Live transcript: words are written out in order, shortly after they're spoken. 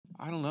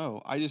I don't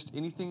know. I just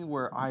anything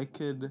where I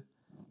could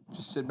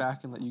just sit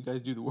back and let you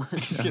guys do the work.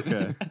 Just kidding.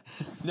 Okay.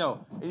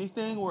 No,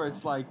 anything where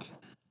it's like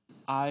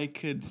I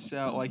could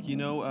sell, like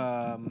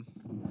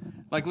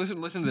like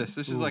listen to this.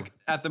 This is Ooh. like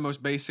at the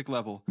most basic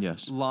level.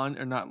 Yes. Lawn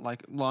or not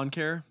like lawn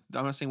care.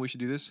 I'm not saying we should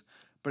do this,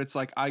 but it's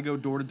like I go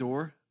door to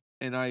door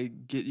and I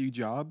get you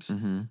jobs,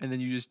 Mm-hmm. and then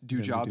you just do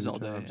Then you jobs do all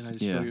day, jobs. and I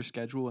just Yeah. fill your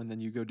schedule, and then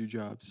you go do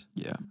jobs.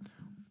 Yeah.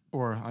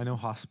 Or I know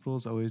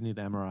hospitals always need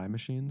MRI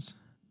machines.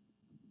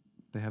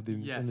 They have them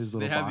in Yes, these they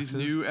little have boxes.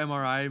 these new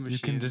MRI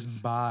machines. You can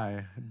just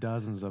buy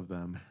dozens of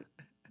them.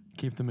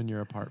 Keep them in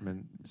your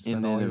apartment.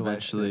 Spend then all your life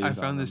eventually- savings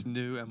I on found this them.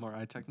 new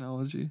MRI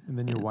technology. And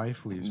then your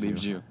wife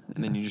leaves you.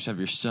 And then you just have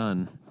your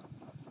son,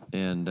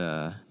 and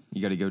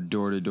you got to go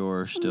door to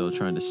door still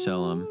trying to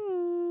sell him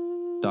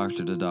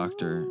doctor to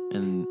doctor,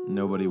 and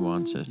nobody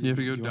wants it. You have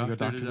to go You wanna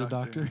doctor to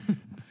doctor.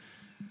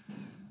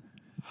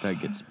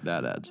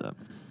 That adds up.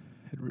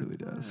 It really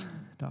does.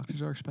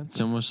 Doctors are expensive.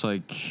 It's almost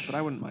like But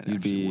I wouldn't mind You'd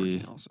actually be-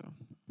 working also.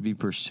 be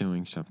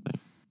pursuing something.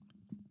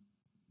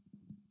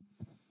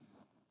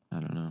 I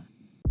don't know.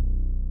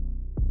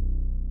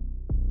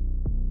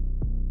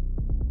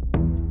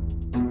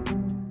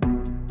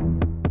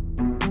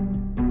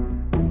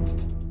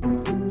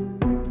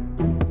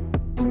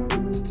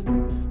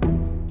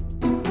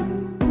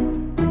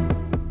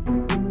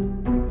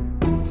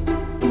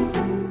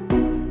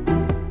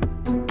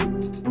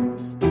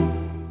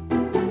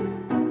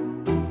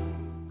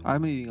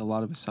 I've been eating a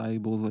lot of acai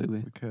bowls lately.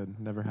 We could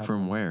never have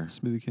From one. where?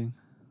 Smoothie King.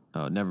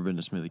 Oh, never been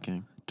to Smoothie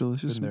King.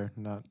 Delicious. Been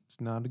there. It's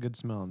not a good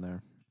smell in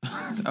there.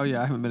 Oh,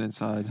 yeah, I haven't been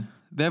inside.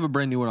 They have a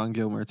brand new one on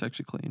Gilmer. It's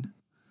actually clean.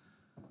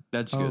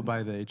 That's Oh, good.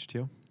 by the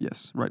HTO?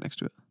 Yes, right next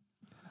to it.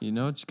 You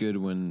know it's good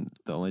when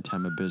the only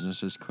time a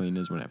business is clean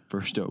is when it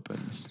first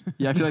opens.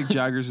 Yeah, I feel like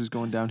Jaggers is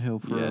going downhill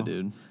for Yeah, real.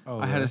 dude. Oh,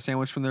 I had a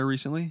sandwich from there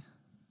recently.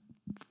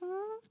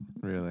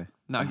 Really?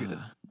 Not good.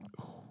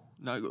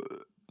 Not good.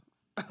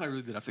 I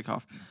really did have to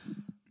cough.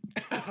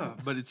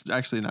 But it's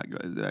actually not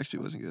good. It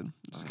actually wasn't good.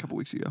 Just a couple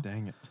weeks ago.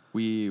 Dang it.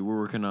 We were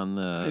working on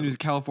And it the. was a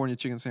California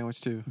chicken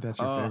sandwich too. That's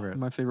your Oh, favorite.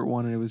 My favorite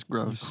one, and it was You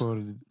gross.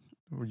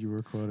 you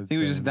were quoted. I think it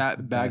was just saying that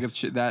the bag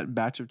best. of that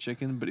batch of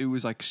chicken, but it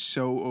was like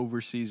so over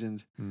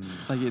seasoned. Mm.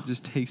 Like it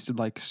just tasted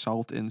like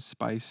salt and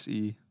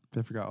spicy,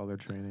 They forgot all their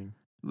training.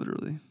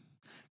 literally.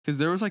 Because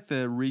there was like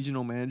the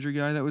regional manager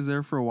guy that was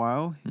there for a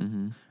while,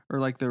 Mm-hmm. or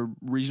like the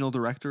regional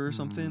director or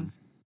something.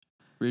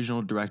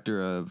 Regional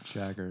director of.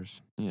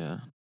 Jaggers. Yeah.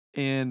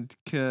 And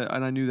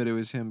I knew that it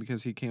was him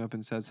because he came up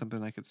and said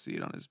something. I could see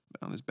it on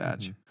his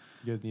badge. Mhm.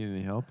 You guys need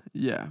any help?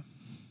 Yeah.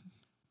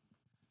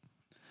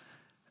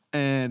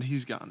 And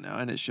he's gone now,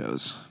 and it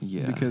shows.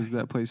 Yeah. Because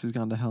that place has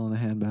gone to hell in a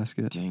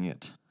handbasket. Dang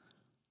it.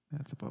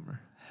 That's a bummer.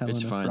 Hell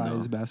It's in a fine,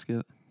 fries though.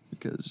 basket.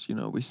 Because,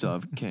 we still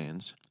have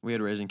canes. We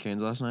had Raising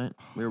Canes last night.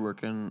 We were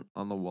working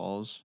on the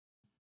walls,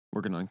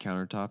 working on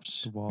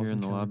countertops The walls here in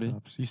and the lobby.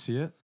 countertops. You see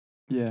it?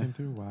 When it Yeah. Came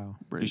through? Wow.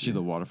 You see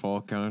the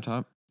waterfall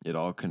countertop? It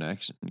all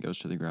connects and goes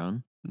to the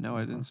ground. No,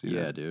 I didn't see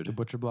Yeah, that. dude. The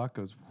butcher block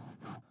goes.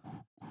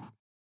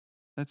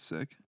 That's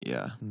sick.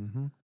 Yeah.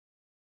 Mm-hmm.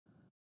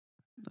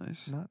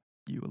 Nice. Not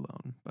you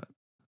alone, but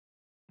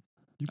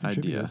you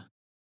contributed. Idea.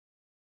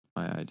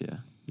 My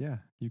idea. Yeah,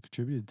 you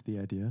contributed to the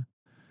idea.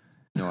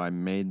 No, I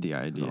made the It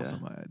was idea. also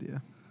my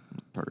idea.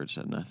 Parker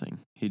said nothing.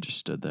 He just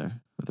stood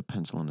there with a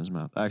pencil in his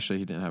mouth. Actually,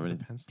 he didn't have With a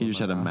anything. pencil He in just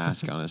my had a mouth.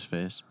 mask on his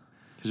face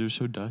because it was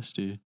so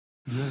dusty.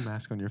 You had a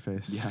mask on your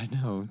face. Yeah, I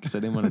know. Because I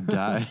didn't want to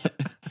die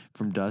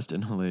from dust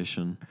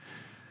inhalation.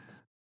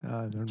 I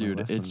learned my Dude,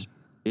 lesson.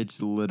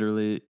 it's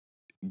literally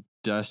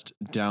dust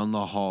down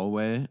the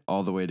hallway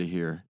all the way to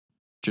here.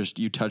 Just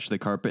you touch the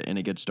carpet and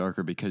it gets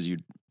darker because you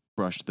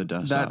brushed the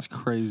dust That's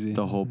off. crazy.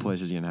 The whole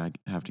place is gonna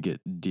have to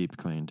get deep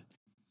cleaned.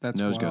 That's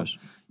Nose wild. goes.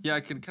 Yeah,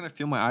 I can kind of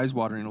feel my eyes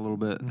watering a little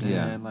bit.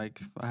 Yeah. And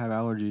like I have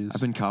allergies.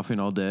 I've been coughing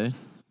all day.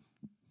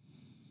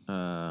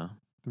 The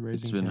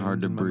Raising been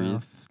hard Cane's to in my breathe.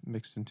 mouth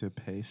mixed into a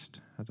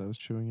paste as I was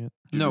chewing it.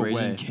 Dude, No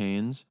Raising way.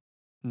 Canes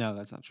No,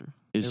 that's not true.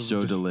 is It was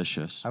so just-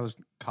 delicious. I was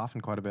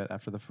coughing quite a bit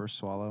after the first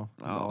swallow.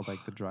 It was all Oh.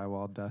 like the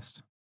drywall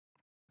dust.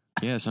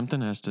 Yeah,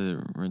 something has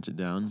to rinse it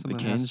down. Something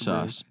the has cane to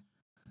sauce.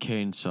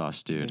 Cane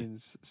sauce, dude,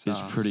 Cane's is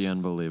sauce. pretty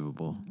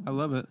unbelievable. I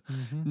love it.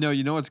 No,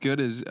 you know what's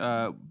good is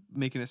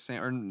making a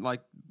or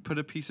like put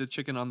a piece of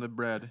chicken on the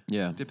bread,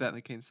 Yeah. dip that in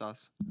the cane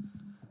sauce.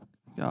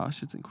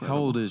 Gosh, it's incredible.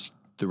 How old is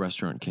the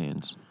restaurant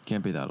Canes?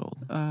 Can't be that old.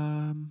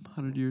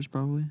 100 years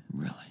probably.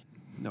 Really?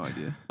 No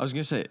idea. I was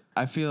gonna say,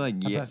 I feel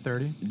like About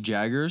 30.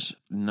 Jaggers,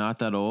 not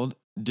that old,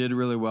 did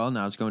really well.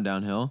 Now it's going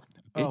downhill.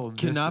 Oh, It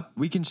cannot.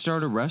 We can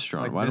start a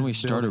restaurant. like Why don't this we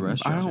start a building. I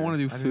restaurant? don't want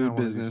to do I do not food wanna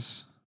do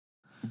business.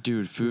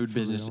 Dude, food for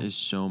business real. is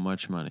so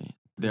much money.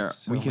 There, It's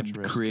so we much could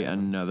risk, create Adam.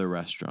 another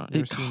restaurant. It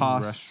Ever seen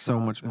costs so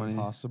Restaurant much money.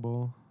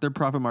 Impossible. Their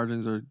profit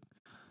margins are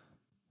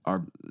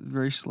Our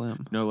very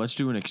slim. no, let's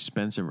do an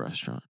expensive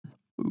restaurant.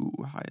 Ooh,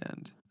 high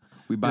end.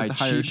 We buy have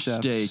to hire cheap chefs.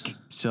 steak,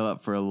 sell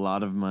it for a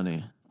lot of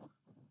money.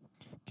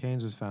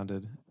 Canes was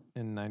founded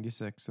in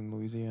 '96 in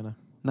Louisiana.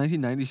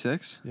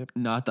 1996.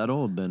 Not that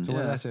old then. So what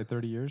did Yeah. I say?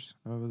 30 years?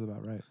 That was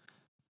about right.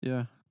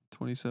 Yeah,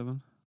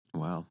 27.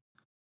 Wow.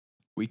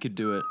 We could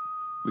do it.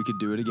 We could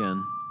do it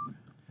again.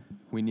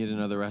 We need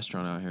another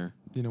restaurant out here.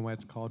 Do you know why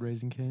it's called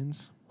Raising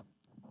Cane's?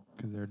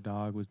 Because their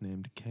dog was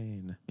named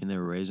Cane. And they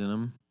were raising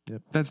them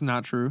That's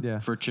not true. Yeah.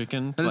 for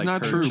chicken. That is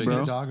not herd true, Chicken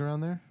bro. a dog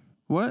around there?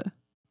 What?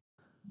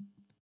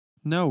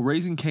 No,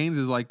 Raising Cane's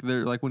is like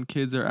they're like when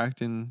kids are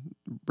acting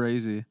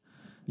brazy.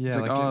 Yeah,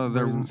 like, like oh, they're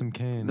they're- raising some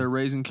cane. They're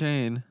raising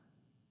Cane.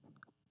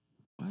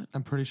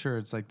 I'm pretty sure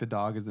it's like the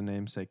dog is the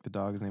namesake. The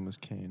dog's name was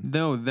Cane.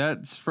 No,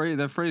 that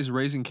phrase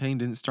 "raising Cane"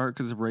 didn't start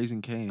because of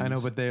Raising Cane's. I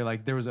know, but they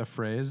like there was a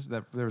phrase,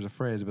 but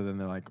then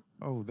they're like,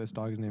 oh, this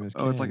dog's name is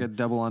Cane. oh, it's like a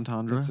double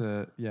entendre.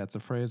 It's a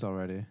phrase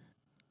already.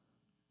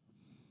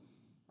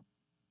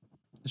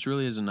 This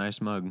really is a nice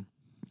mug.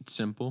 It's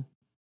simple,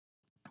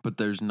 but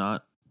there's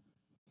not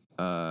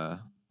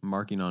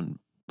marking on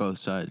both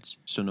sides,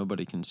 so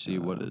nobody can see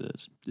what it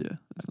is. Yeah, Have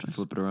that's to nice.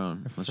 flip it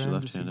around A unless you're friend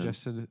left-handed.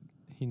 suggested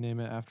he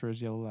name it after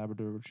his yellow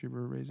Labrador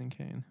Retriever, Raising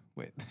Cane.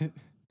 Wait,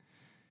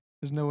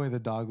 there's no way the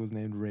dog was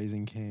named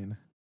Raising Cane.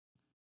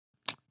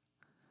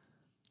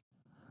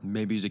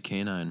 Maybe he's a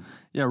canine.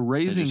 Yeah,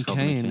 Raising just called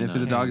him a Cane. If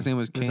canine. the dog's name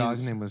was The Cane,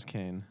 dog's name was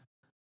Cane.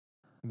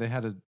 They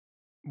had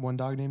one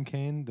dog named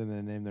Cane, then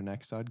they named their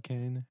next dog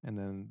Cane, and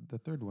then the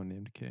third one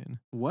named Cane.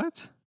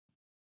 what?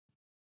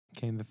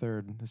 Cane the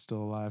third is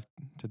still alive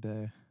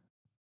today.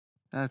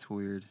 That's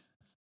weird.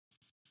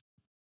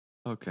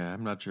 Okay,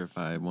 I'm not sure if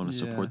I want to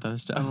Yeah, support that I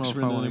don't know establishment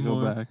if I want to go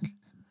anymore. back.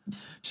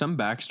 Some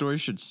backstories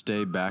should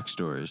stay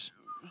backstories.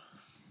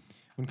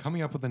 When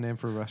coming up with a name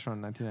for a restaurant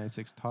in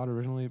 1996, Todd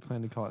originally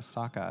planned to call it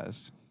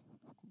Sockeyes.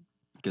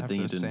 Good thing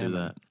you After didn't do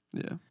salmon.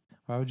 that. Yeah.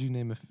 Why would you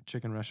name a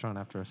chicken restaurant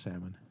after a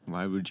salmon?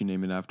 Why would you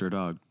name it after a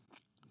dog?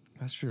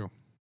 That's true.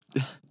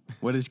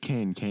 What is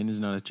cane? Cane is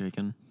not a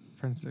chicken,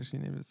 Friends actually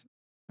named it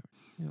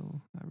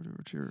Labrador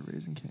Retriever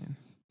Raising Cane.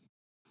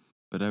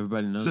 but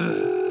everybody knows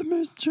it.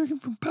 Mr. Chicken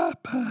from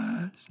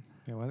Popeyes.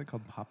 Yeah, why is it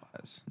called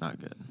Popeyes? Not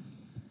good.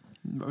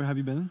 Have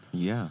you been?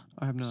 Yeah,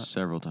 I have not.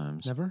 several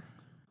times. Never?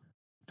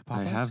 To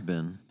I Popeyes? have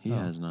been. He Oh,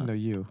 has not. No,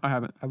 you. I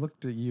haven't. I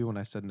looked at you when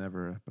I said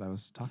never, but I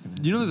was talking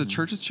to You know, him. there's a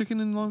Church's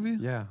Chicken in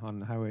Longview. Yeah,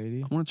 on Highway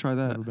 80. I want to try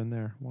that. Never been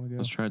there. Want to go?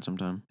 Let's try it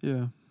sometime.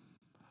 Yeah.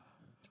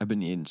 I've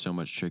been eating so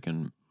much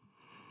chicken,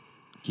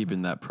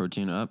 keeping that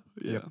protein up.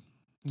 Yeah. Yep.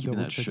 Keeping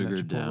Double that chicken at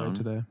sugar Chipotle down.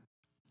 today.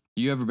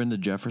 You ever been to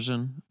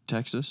Jefferson,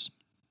 Texas?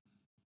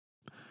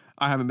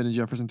 I haven't been to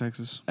Jefferson,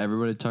 Texas.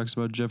 Everybody talks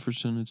about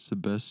Jefferson. It's the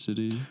best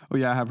city. Oh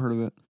yeah, I have heard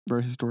of it.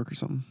 Very historic or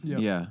something. Yep.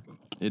 Yeah,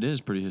 it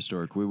is pretty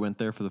historic. We went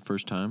there for the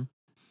first time.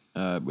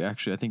 I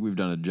think we've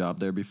done a job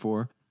there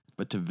before,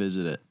 but to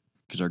visit it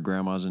because our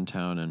grandma's in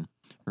town and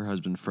her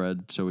husband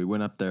Fred. So we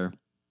went up there,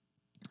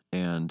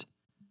 and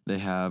they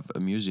have a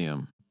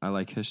museum. I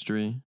like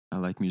history. I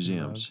like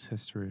museums. Loves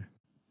history.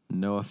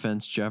 No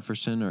offense,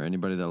 Jefferson, or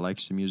anybody that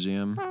likes the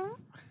museum.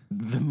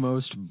 The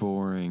most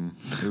boring.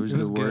 It was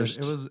the good. worst.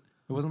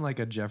 It wasn't like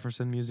a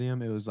Jefferson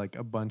museum. It was like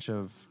a bunch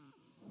of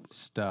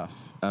stuff.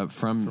 From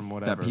from that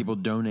whatever. people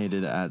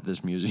donated at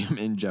this museum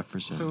in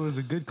Jefferson. So it was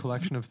a good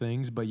collection of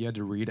things, but you had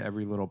to read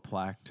every little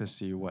plaque to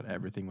see what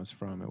everything was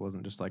from. It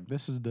wasn't just like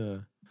this is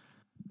the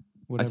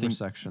whatever think-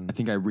 section. I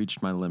think I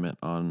reached my limit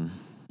on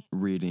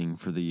reading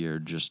for the year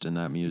just in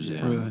that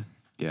museum. Really?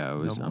 Yeah, it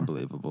was more.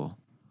 unbelievable.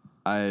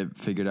 I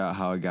figured out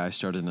how a guy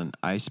started an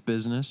ice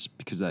business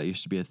because that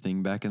used to be a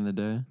thing back in the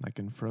day. Like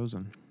in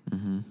Frozen.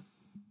 Mm-hmm.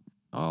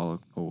 All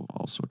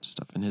sorts of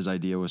stuff. And his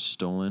idea was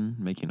stolen,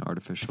 making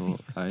artificial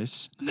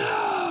ice.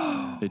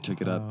 No. They took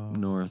it Oh. up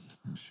north.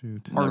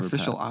 Shoot. Never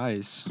Artificial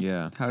ice.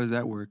 Yeah, How does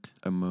that work?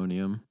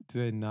 ammonium. Do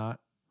they not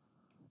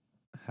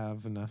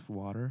have enough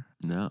water?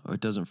 No, it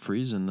doesn't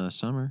freeze in the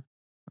summer.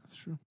 That's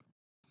true.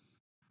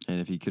 And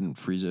if you couldn't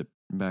freeze it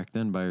back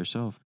then by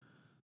yourself,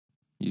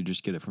 you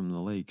just get it from the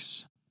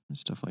lakes and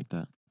stuff like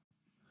that.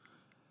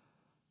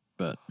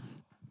 But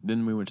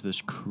then we went to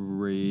this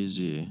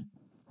crazy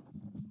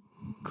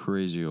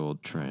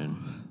old train.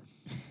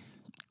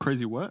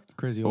 Crazy what?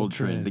 Crazy Old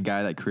train. The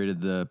guy that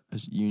created the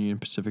Union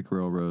Pacific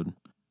Railroad. You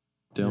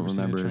Don't ever seen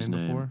a remember his train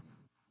name. before?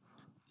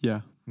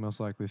 Yeah. Most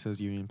likely says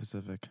Union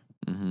Pacific.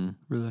 Mm-hmm.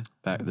 Really?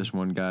 This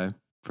one guy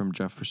from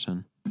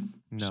Jefferson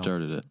No,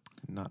 started it.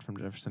 not from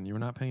Jefferson. You were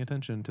not paying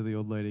attention to the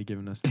old lady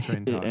giving us the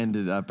train It talk.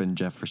 ended up in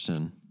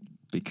Jefferson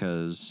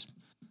because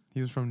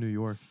He was from New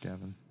York,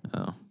 Gavin.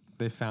 oh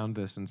They found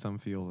this in some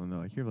field and they're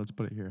like, here, let's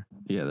put it here.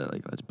 yeah, they're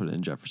like, let's put it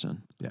in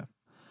Jefferson. Yeah.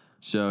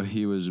 So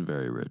he was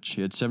very rich.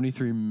 He had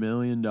 $73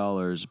 million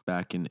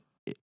back in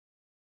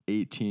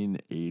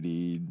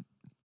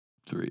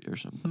 1883 or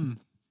something.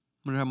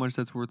 Wonder how much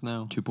that's worth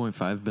now.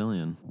 2.5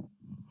 billion.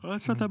 Well,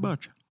 that's not that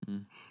much.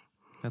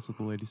 That's what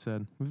the lady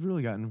said. We've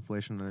really gotten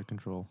inflation under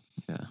control.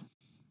 Yeah.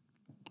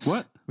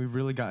 What? We've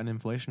really gotten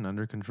inflation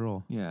under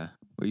control. Yeah.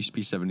 What used to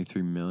be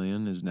 73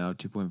 million is now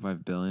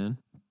 2.5 billion.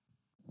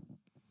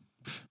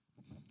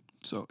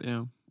 So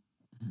yeah.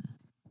 I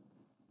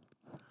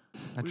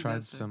What does tried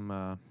that say?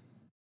 some.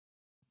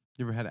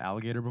 You ever had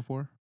alligator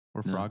before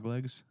or No. frog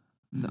legs?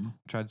 No.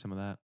 Tried some of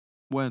that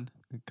When?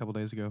 a couple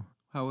days ago.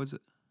 How was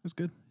it? It was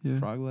good. Yeah.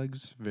 Frog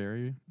legs,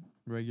 very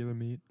regular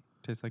meat.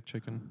 Tastes like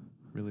chicken.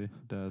 Really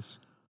does.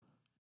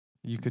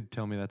 You could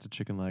tell me that's a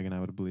chicken leg and I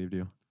would have believed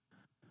you.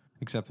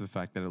 Except for the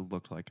fact that it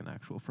looked like an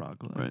actual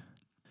frog leg. Right.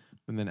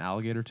 And then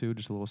alligator too,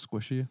 just a little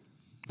squishy.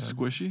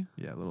 Squishy?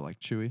 Yeah, a little like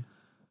chewy.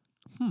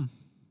 Hmm.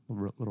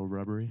 Little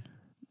rubbery.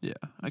 Yeah,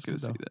 I It's could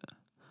good see though. that.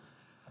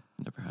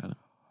 Never had it.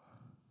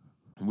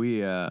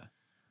 We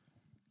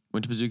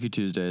went to Bazooki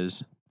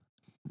Tuesdays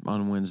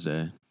on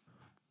Wednesday.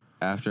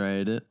 After I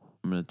ate it,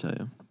 I'm gonna tell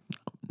you,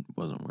 it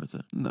wasn't worth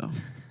it. No.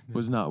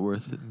 Was not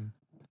worth it.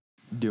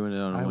 Doing it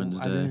on a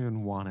Wednesday. I didn't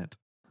even want it.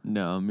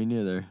 No, me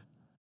neither.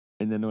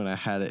 And then when I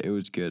had it, it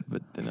was good.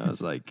 But then I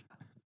was like,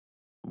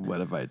 what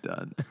have I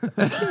done?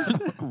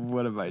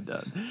 What have I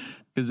done?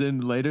 Because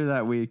then later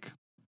that week,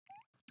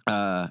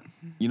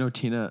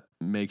 Tina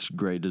makes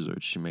great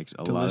desserts. She makes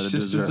a lot of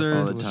Delicious desserts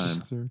all the desserts. time.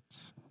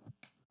 Desserts.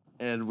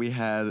 And we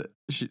had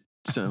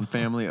some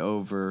family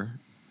over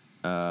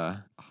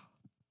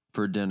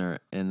for dinner,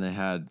 and they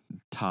had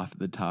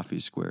the toffee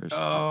squares.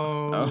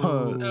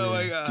 Oh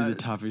my God. Dude, the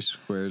toffee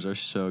squares are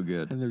so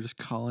good. And they're just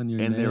calling your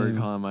And name. they were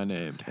calling my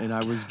name. And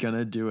I was going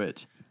to do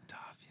it,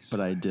 but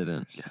I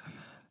didn't.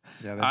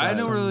 Yeah, they I got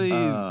don't some really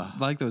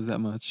like those that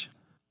much.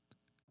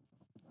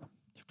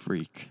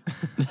 Freak.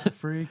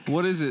 freak.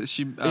 What is it? It's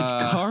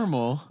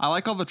caramel, I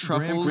like all the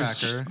truffles.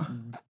 Graham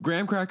cracker.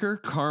 graham cracker,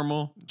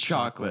 caramel,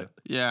 chocolate.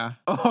 Yeah.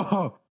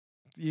 Oh,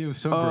 Ew,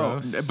 so oh,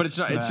 gross. but it's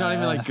not even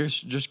Bah. like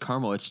just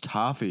caramel. It's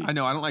toffee. I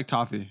know. I don't like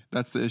toffee.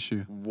 That's the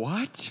issue.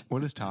 What?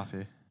 What is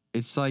toffee?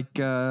 It's like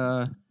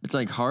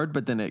hard,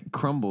 but then it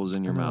crumbles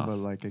in your I know, mouth. but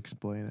like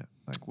explain it,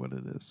 like what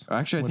it is.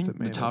 Actually, I What's think it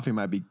the made of? toffee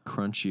might be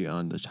crunchy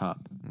on the top.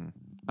 Mm.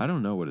 I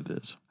don't know what it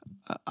is.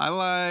 I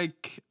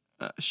like.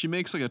 She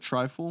makes like a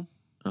trifle,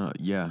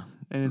 Yeah.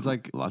 and it's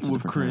like Lots of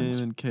whipped different cream kinds.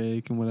 and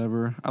cake and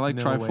whatever. I like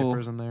Vanilla trifle.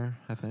 wafers in there,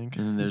 I think.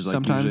 And then there's like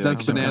Sometimes usually,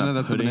 that's some kind banana. of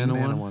That's the pudding.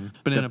 banana one.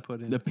 Banana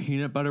pudding. The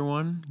peanut butter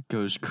one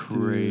goes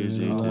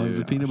crazy, I dude. love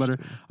the peanut butter.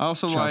 I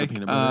also Chocolate like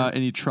peanut butter.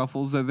 any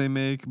truffles that they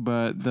make,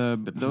 but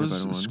peanut those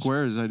butter ones.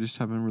 squares I just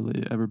haven't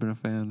really ever been a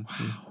fan. Wow.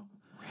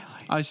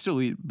 Really? I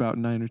still eat about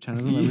 9 or 10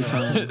 of them every Yeah.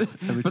 time.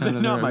 Every But time they're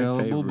that not they're my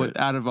available. favorite. But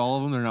out of all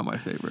of them, they're not my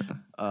favorite.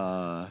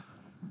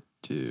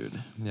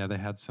 Dude. Yeah, they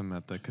had some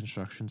at the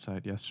construction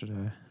site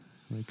yesterday.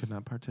 We could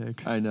not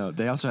partake. I know.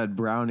 They also had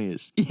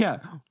brownies. Yeah.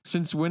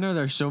 Since when are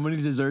there so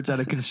many desserts at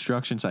a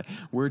construction site?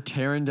 We're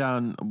tearing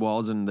down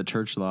walls in the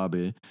church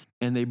lobby,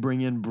 and they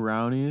bring in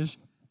brownies.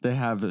 They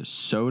have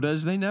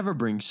sodas. They never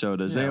bring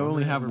sodas. Yeah, they when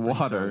only ever have bring water.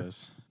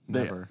 sodas?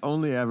 They Never.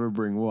 only ever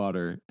bring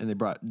water. And they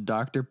brought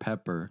Dr.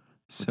 Pepper.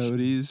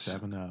 Sodies.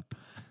 7-Up.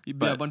 Yeah,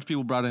 But- a bunch of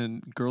people brought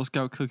in Girl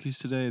Scout cookies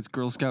today. It's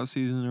Girl Scout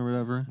season or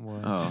whatever.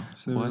 What? Oh.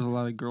 So there was a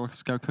lot of Girl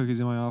Scout cookies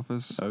in my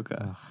office. Okay.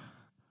 Ugh.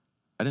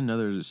 I didn't know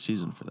there was a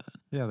season for that.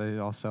 Yeah, they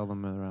all sell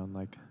them around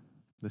like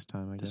this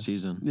time, I The guess.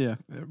 season. Yeah.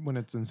 When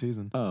it's in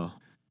season. Oh.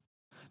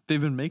 They've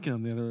been making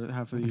them the other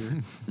half of the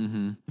year.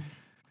 Mm-hmm.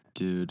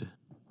 Dude.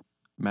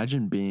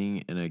 Imagine being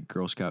in a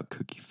Girl Scout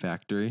cookie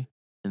factory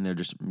and you're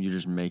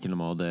just making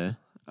them all day.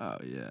 Oh,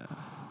 yeah.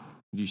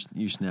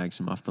 You snag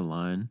some off the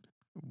line.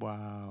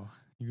 Wow.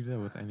 You could do that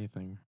with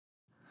anything.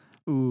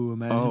 Ooh,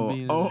 imagine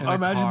being in a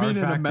imagine car being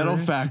in a metal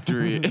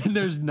factory. factory and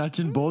there's nuts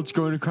and bolts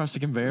going across the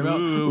conveyor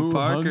belt. Ooh,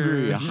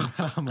 Parker. hungry.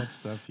 How much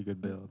stuff you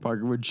could build.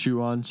 Parker would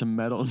chew on some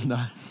metal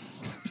nuts.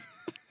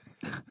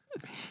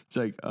 It's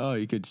like, oh,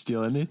 you could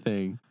steal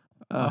anything.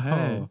 Oh,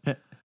 hey.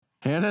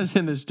 Hannah's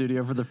in the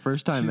studio for the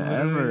first time She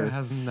literally ever.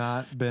 has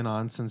not been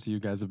on since you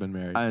guys have been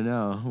married. I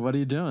know. What are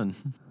you doing?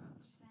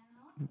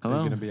 Are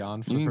Hello. you gonna be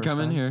on for You the can first come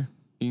in time? here.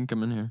 You can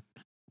come in here.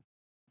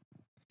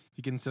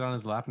 You can sit on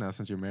his lap now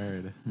since you're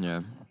married.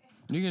 Yeah.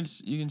 You can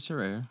sit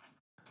right here.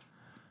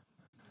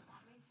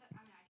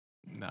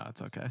 No,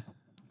 it's okay.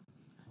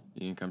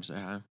 You can come say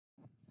hi.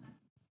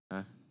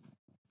 Hi.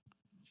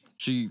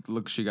 She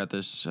got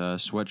this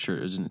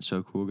sweatshirt. Isn't it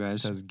so cool, It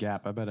guys? says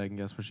Gap. I bet I can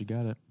guess where she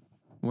got it.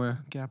 Where?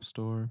 Gap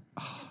store.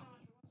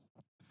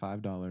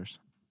 $5.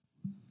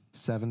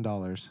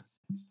 $7.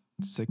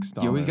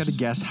 $6. You always got to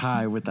guess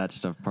high with that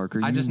stuff,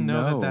 Parker. I You just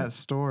know that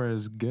store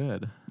is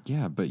good.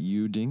 Yeah, but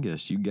you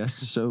dingus. You guessed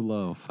so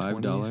low.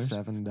 $5.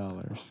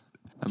 $27.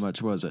 How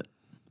much was it?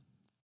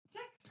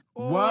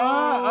 Whoa!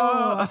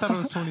 Whoa! I thought it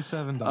was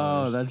 $27.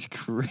 Oh, that's a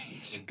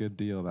crazy. good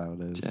deal. That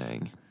is.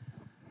 Dang.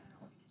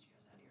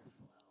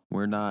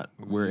 We're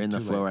in the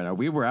Too flow late. right now.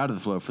 We were out of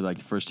the flow for like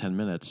the first 10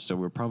 minutes, so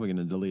we're probably going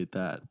to delete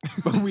that.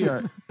 But we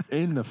are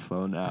in the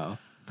flow now.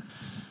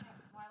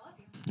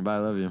 Bye, I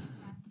love you.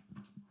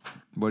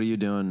 What are you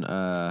doing?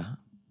 Are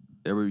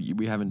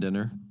we having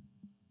dinner?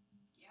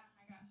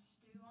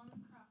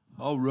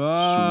 All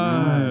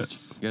right.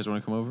 Nice. You guys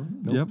want to come over?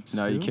 Yep.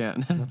 No, you Stew?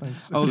 can't. No,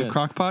 thanks. Oh, the Yeah.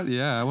 crock pot?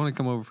 Yeah, I want to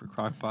come over for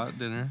crock pot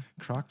dinner.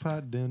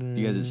 Crockpot dinner.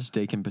 You guys had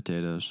steak and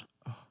potatoes.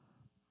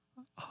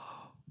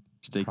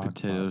 Steak Crock pot,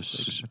 potatoes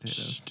steak and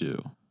potatoes.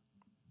 stew.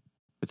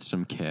 With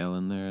some kale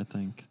in there, I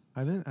think.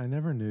 I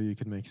never knew you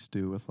could make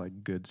stew with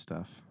like good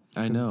stuff.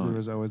 I 'Cause know. There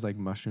was always like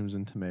mushrooms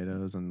and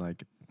tomatoes and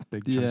like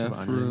big chunks Yeah, of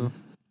for onion. real.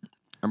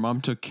 Our mom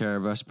took care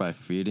of us by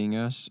feeding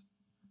us,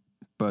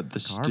 but the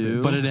Garbage.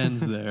 stew. But it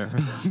ends there.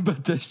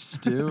 but the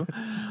stew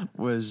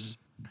was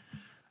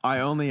I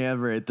only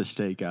ever ate the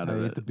steak out I of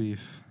ate it. the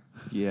beef.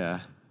 Yeah.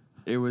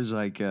 It was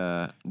like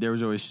there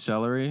was always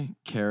celery,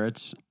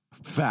 carrots,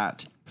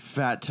 fat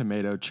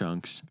tomato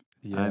chunks.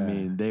 Yeah. I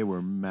mean, they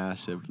were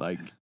massive, like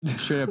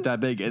straight up that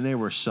big, and they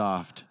were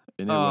soft.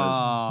 And it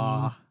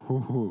Aw.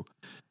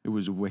 it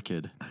was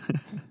wicked.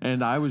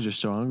 And I was just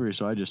so hungry,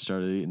 so I just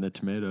started eating the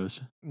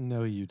tomatoes.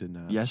 No, you did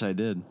not. Yes, I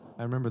did.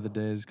 I remember the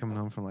days coming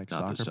home from like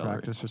Not the soccer celery.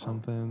 practice or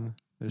something.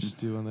 There's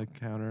stew on the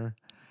counter.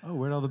 Oh,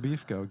 where'd all the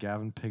beef go?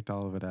 Gavin picked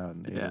all of it out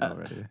and ate it Yeah.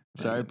 already.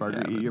 Sorry, Like, Parker,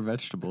 Gavin. eat your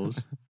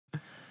vegetables.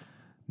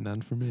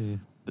 None for me.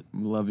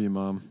 Love you,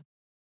 Mom.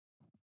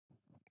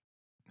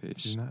 She's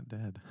Peace. not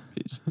dead.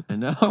 Peace. I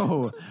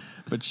know,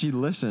 but she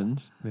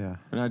listens. Yeah.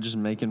 We're not just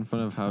making fun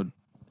of how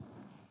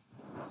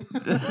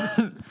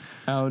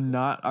how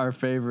not our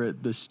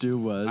favorite the stew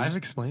was. I've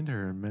explained to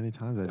her many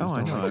times. I just Oh, I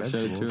don't know. like I've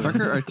said it to vegetables. her.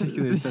 Parker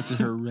articulates that to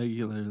her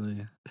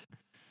regularly.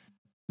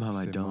 Mom,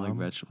 I say, don't like "Mom,"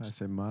 vegetables. I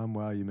say, Mom,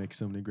 wow, you make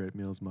so many great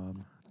meals,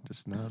 Mom.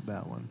 Just not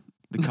that one.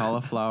 The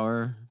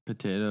cauliflower,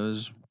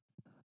 potatoes,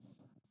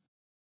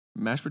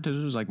 mashed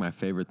potatoes was like my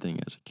favorite thing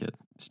as a kid.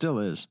 Still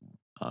is,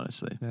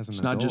 honestly. As an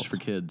It's not just for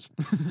adult. kids.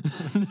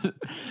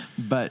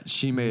 But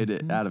she made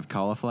it out of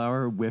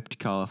cauliflower, whipped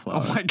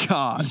cauliflower. Oh my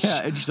gosh.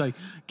 Yeah, and she's like,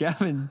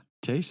 Gavin,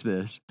 taste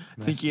this.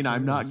 Mashed Thinking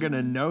I'm not potatoes.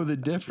 going to know the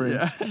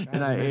difference. Yeah.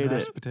 And I ate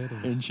it. Potatoes.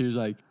 And she was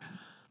like,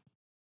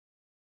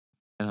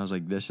 and I was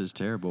like, this is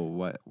terrible.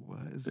 What what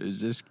is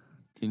is this?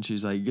 And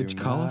she's like, Do it's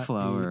not eat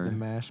cauliflower. the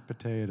mashed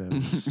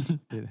potatoes.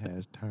 It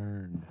has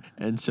turned.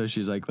 And so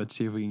she's like, let's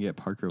see if we can get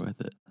Parker with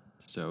it.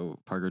 So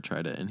Parker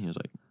tried it, and he was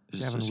like,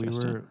 this Gavin, is we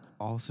disgusting. were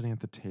all sitting at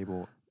the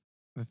table,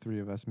 the three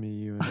of us, me,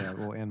 you, and Dad,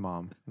 well, and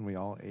Mom, and we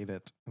all ate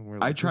it. And we're I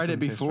like, "This tried it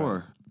doesn't taste right."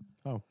 before.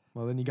 Oh,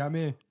 well, then you got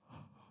me.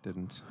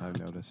 Didn't. I've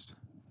noticed.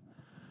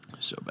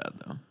 So bad,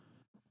 though.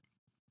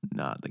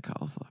 Not the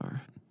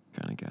cauliflower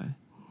kind of guy.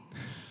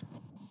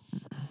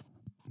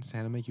 Does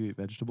Santa make you eat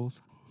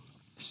vegetables?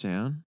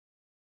 Sound?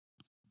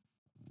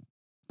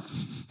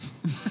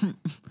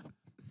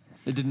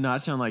 It did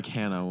not sound like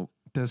Hannah.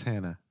 Does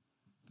Hannah?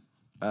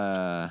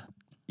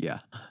 Yeah.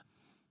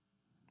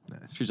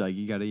 Nice. She's like,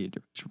 you got to eat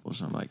your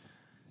vegetables. I'm like,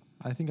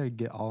 I think I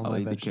get all I'll my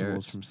eat the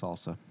vegetables carrots. from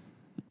salsa.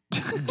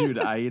 dude,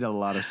 I eat a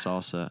lot of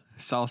salsa.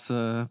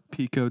 Salsa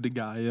pico de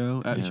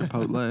gallo at Yeah.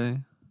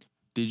 Chipotle.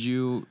 Did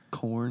you,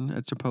 Corn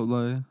at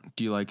Chipotle.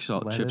 do you like chips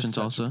and Lettuce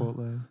at salsa?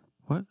 Chipotle.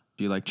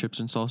 Do you like chips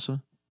and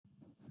salsa?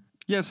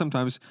 Yeah,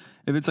 sometimes.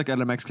 If it's like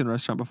at a Mexican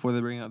restaurant before they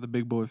bring out the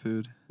big boy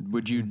food.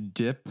 Would you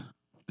dip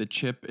the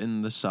chip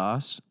in the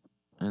sauce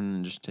and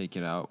then just take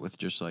it out with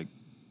just like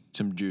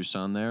some juice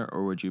on there,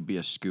 or would you be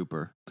a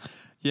scooper?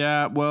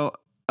 Yeah, well,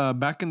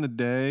 back in the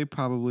day,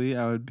 probably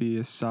I would be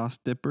a sauce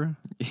dipper.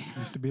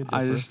 Used to be a dipper.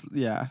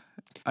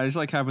 I just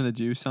like having the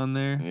juice on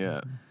there.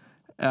 Yeah.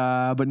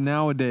 But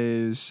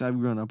nowadays, I've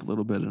grown up a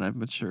little bit and I've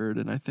matured,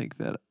 and I think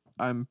that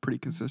I'm pretty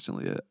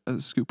consistently a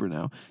scooper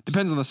now.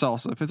 Depends on the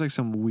salsa. If it's like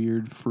some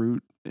weird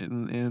fruit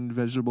and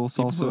vegetable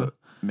People salsa, put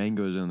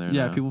mangoes in there.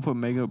 yeah, now. people put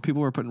mango.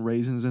 People are putting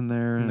raisins in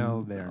there. And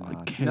No, they're like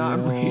not. kale.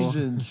 Not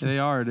raisins. They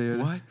are, dude.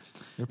 What?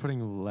 They're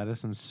putting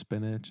lettuce and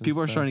spinach. And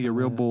People are stuff starting to get in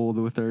real it. bold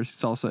with their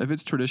salsa. If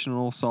it's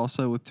traditional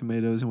salsa with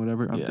tomatoes and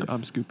whatever, Yeah.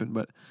 I'm scooping.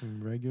 But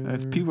Some regular.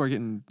 if people are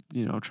getting,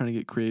 trying to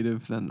get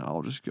creative, then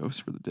I'll just go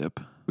for the dip.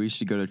 We used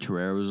to go to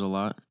Torero's a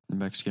lot, the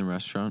Mexican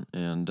restaurant,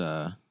 and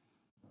I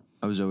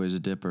was always a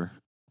dipper.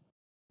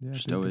 Yeah,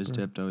 Just big always dipper.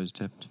 dipped, always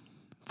dipped.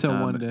 Till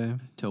Um, one day.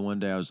 Till one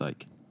day I was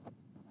like,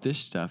 this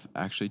stuff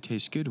actually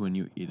tastes good when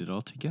you eat it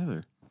all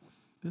together.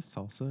 This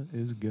salsa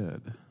is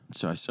good.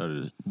 So I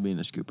started being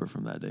a scooper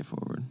from that day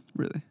forward.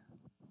 Really?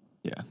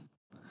 Yeah.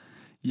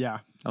 Yeah.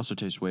 Also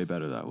tastes way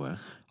better that way.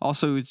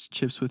 Also, it's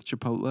chips with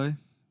Chipotle.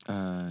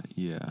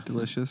 Yeah.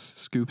 Delicious.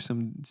 Scoop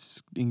some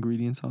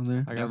ingredients on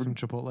there. I got some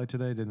Chipotle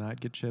today. Did not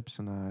get chips,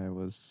 and I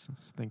was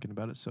thinking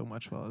about it so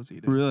much while I was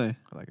eating. Really?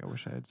 Like I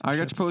wish I had. Some I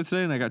got chips. Chipotle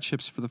today, and I got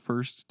chips for the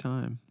first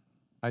time.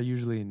 I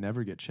usually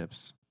never get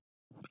chips.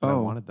 But I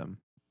Oh. wanted them,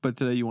 But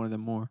today you wanted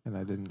them more. and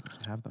I didn't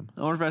have them.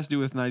 I wonder if it has to do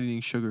with not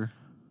eating sugar.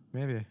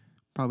 Maybe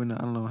Probably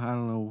not. I don't know. I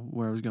don't know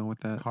where I was going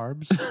with that.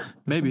 carbs. There's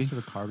Maybe. some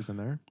sort of carbs in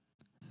there.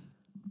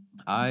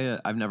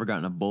 I've never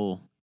gotten a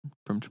bowl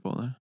from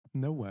Chipotle.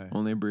 No way.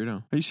 Only a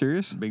burrito. Are you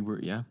serious? Big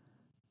burrito. Yeah.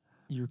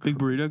 You're Big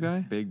burrito crazy. guy?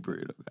 Big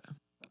burrito guy.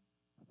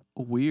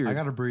 Weird. I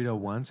got a burrito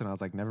once, and I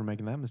was like, never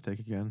making that mistake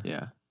again.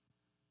 Yeah.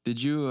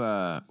 Did you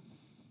I'm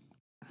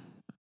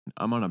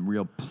on a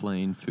real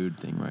plain food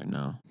thing right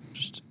now.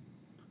 Just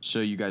so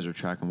you guys are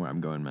tracking where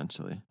I'm going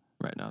mentally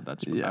right now.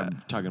 That's what Yeah. I'm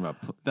talking about.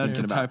 That's the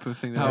thinking about type of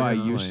thing that how I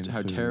Plain used how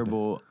food.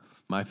 terrible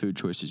my food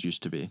choices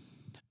used to be.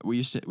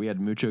 We had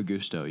Mucho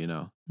Gusto,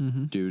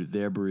 Mm-hmm. dude.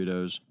 Their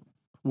burritos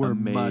We're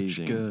much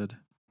amazing. good.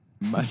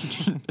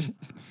 much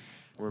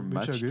were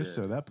much Mucho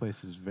Gusto. good. That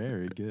place is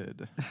very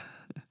good.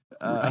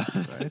 Uh,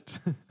 Right?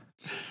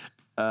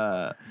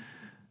 I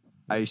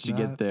used It's to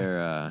get not-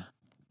 their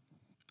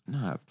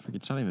no,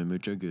 it's not even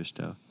Mucho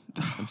Gusto.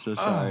 I'm so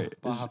sorry.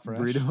 It's Baja Fresh.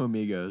 Burrito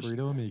Amigos.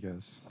 Burrito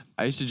Amigos.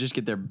 I used to just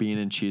get their bean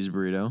and cheese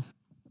burrito.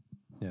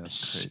 Yeah,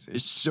 that's crazy.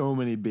 So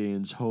many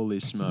beans.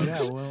 Holy smokes.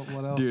 Yeah, well,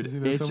 what else? Dude, is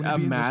either it's so many a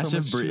beans or so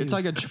massive much burrito. It's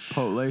like a cheese.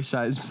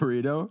 Chipotle-sized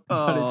burrito.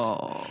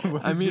 Oh,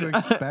 What I did mean, you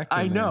expect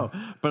I in know,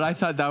 there? but I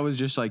thought that was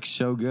just like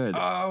so good.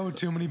 Oh,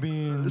 too many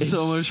beans. so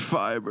It's- much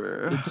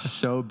fiber. It's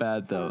so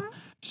bad though.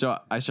 So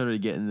I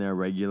started getting their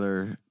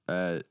regular,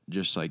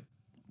 just like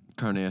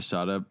carne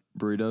asada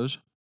burritos.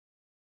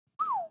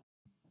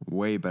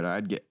 Way better.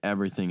 I'd get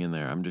everything in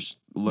there. I'm just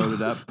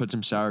loaded up, put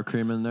some sour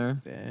cream in there.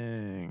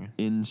 Dang.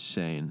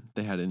 Insane.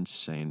 They had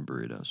insane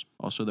burritos.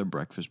 Also, their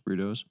breakfast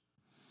burritos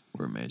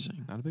were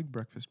amazing. Not a big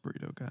breakfast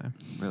burrito guy.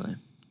 Really?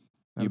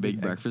 Not You a big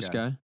eggs breakfast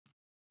guy?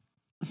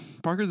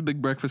 Parker's a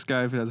big breakfast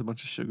guy if it has a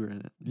bunch of sugar in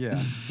it.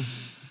 Yeah.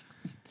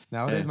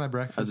 Nowadays, Hey, my I was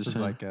breakfast just is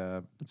saying. like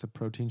it's a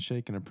protein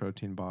shake and a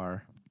protein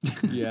bar.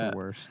 It's Yeah. the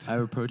worst. I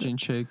have a protein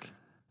shake,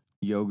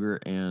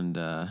 yogurt, and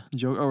Oh,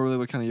 really?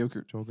 What kind of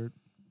yogurt? Yogurt,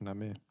 not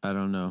me. I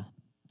don't know.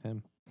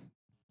 Him.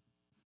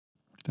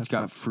 That's It's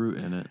got not. fruit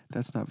in it.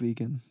 That's not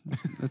vegan.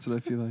 That's what I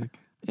feel like.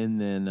 And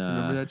then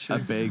Remember that a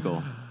shit?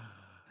 bagel.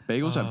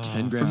 Bagels have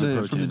 10 grams From of the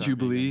protein. from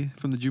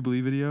the Not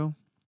Jubilee video,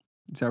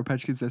 Sour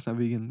Patch Kids. That's not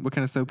vegan. What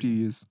kind of soap do you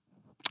use?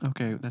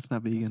 Okay, that's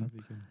not That's vegan. not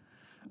vegan.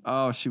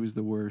 Oh, she was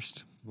the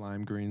worst.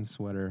 Lime green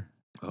sweater.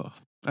 Oh,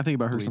 I think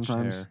about her bleached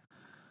sometimes hair.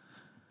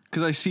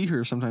 because I see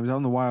her sometimes out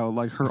in the wild,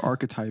 like her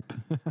archetype.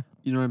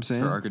 You know what I'm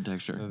saying? her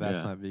architecture. So that's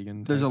yeah. not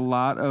vegan. There's a type.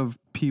 lot of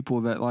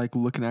people that like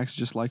look and act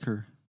just like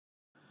her.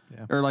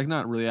 Yeah. Or like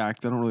not really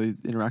act. I don't really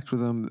interact with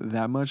them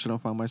that much. I don't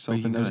find myself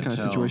you in can those kinda kind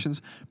of tell.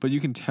 situations. But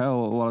you can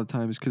tell a lot of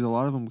times because a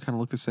lot of them kind of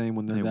look the same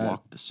when They they're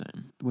walk the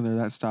same.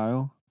 that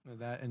style.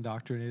 That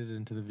indoctrinated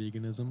into the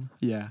veganism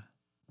Yeah.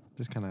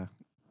 just kind of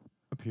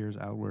appears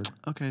outward.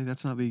 Okay,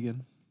 that's not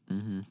vegan.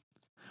 Mm-hmm.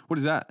 What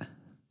is that?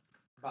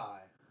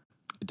 Bye.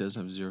 It does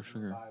have zero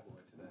sugar. Bye boy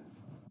today.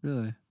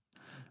 Really?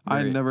 I've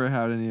Very- never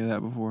had any of that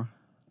before.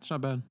 It's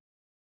not bad.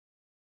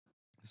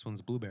 This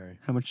one's blueberry.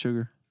 How much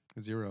sugar?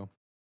 0.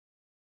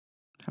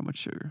 How much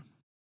sugar?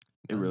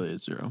 It really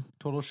is zero.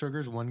 Total sugar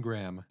is 1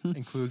 gram.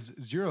 Includes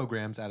 0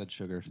 grams added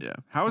sugar. Yeah.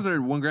 How is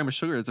there 1 gram of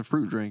sugar? It's a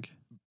fruit drink.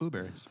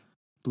 Blueberries.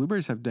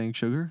 Blueberries have dang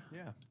sugar.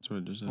 Yeah. That's what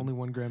it just said. Only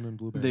 1 gram in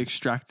blueberries. They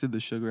extracted the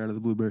sugar out of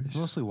the blueberries. It's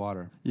mostly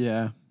water.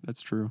 Yeah,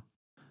 that's true.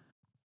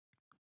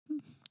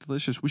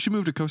 Delicious. We should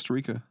move to Costa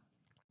Rica.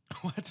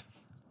 What?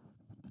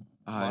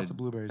 I- Lots of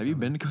blueberries. have you down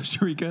been to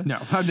Costa Rica? No,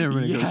 I've never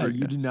been to Yeah, Costa Rica.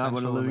 you do not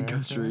want to Central live in America?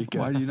 Costa Rica.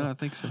 Why do you not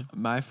think so?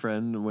 My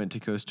friend went to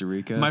Costa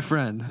Rica. My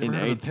friend. there. in Ever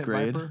heard of a 8th pit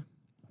grade. Viper?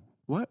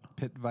 What?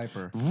 Pit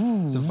viper. It's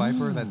It's a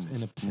viper that's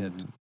in a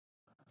pit.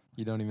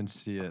 You don't even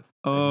see it.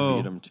 They Oh,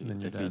 feed 'em to you. then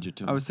They you're feed dead. you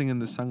to 'em. I was thinking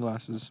the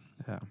sunglasses.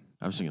 Yeah.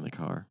 I was thinking the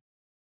car.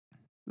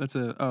 That's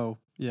a. Oh,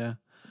 yeah.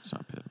 It's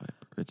not pit viper.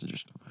 It's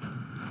just a viper.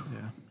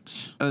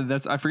 Yeah.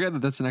 That's. I forget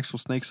that that's an actual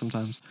snake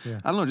sometimes. Yeah.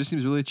 I don't know. It just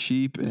seems really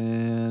cheap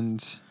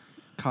and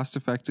cost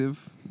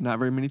effective. Not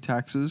very many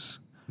taxes.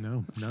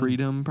 No.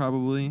 Freedom,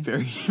 probably.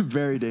 Very,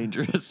 very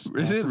dangerous. Is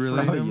Lots it of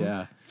really? freedom.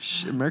 Yeah.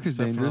 America's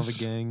Except for all the dangerous.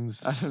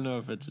 gangs. I don't know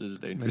if it's as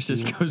dangerous Make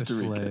as you a Costa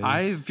Rica. slave.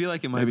 I feel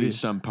like it might Maybe be.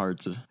 some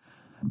parts of.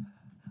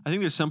 I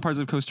think there's some parts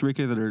of Costa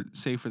Rica that are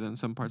safer than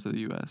some parts of the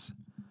U.S.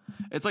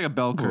 It's like a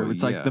bell curve. Well,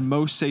 It's yeah. like the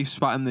most safe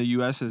spot in the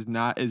U.S. is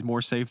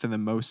more safe than the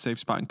most safe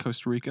spot in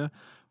Costa Rica.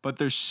 But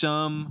there's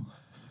some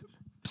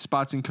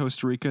spots in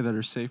Costa Rica that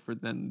are safer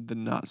than the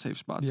not safe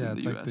spots Yeah, in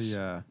it's the like U.S.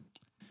 the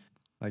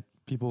like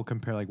people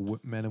compare like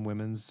men and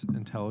women's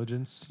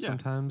intelligence Yeah.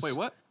 sometimes. Wait,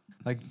 what?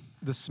 Like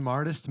the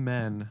smartest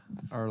men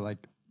are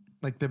like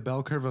the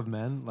bell curve of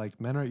men. Like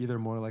men are either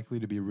more likely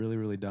to be really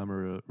really dumb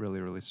or really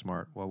really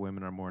smart, while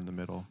women are more in the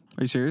middle.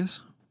 Are you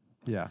serious?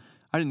 Yeah,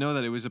 I didn't know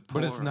that it was a.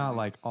 but it's not polar-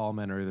 like all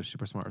men are either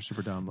super smart or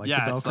super dumb. Like Yeah,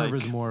 the bell it's curve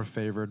like- is more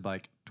favored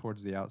like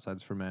towards the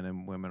outsides for men,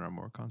 and women are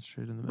more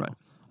concentrated in the middle. Right.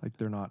 Like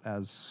they're not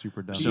as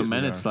super dumb. So as we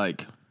men, are. it's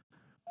like.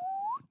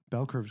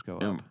 bell curves go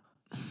up.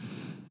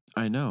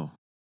 I know.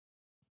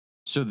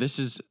 So this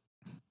is.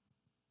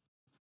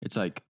 It's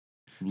like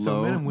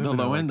So low, men and the women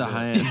are low like end, the this.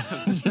 high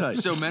end. It's like-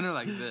 So men are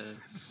like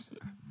this.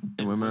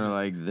 and women are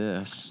like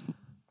this.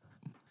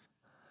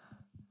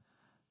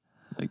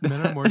 Like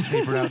Men are more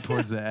tapered out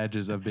towards the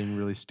edges of being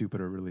really stupid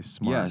or really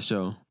smart. Yeah.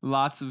 So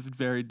Lots of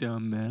very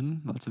dumb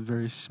men. Lots of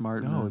very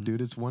smart No, men.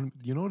 dude, it's one.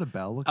 You know what a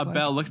bell looks A like?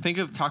 bell. Look, think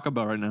of Taco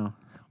Bell right now.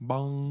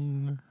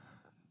 Bong.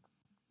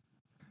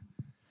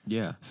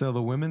 yeah, So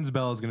the women's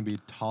bell is going to be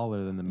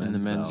taller than the men's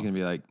and the men's bell. gonna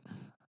be like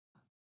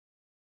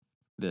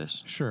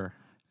this. Sure,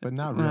 but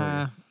not really.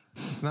 Nah.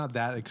 It's not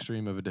that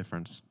extreme of a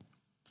difference.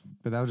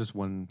 But that was just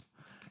one.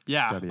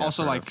 Yeah. study I've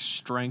Also, heard like of.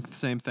 strength,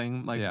 same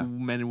thing. Like Yeah.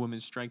 men and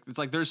women's strength. It's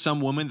like there's some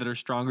women that are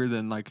stronger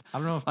than like. I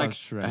don't know if like, that's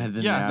true. Than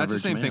the yeah, that's the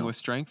average same thing male. with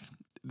strength.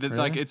 Like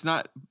Really? it's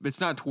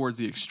not towards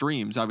the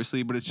extremes,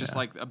 obviously, but it's just Yeah.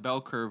 like a bell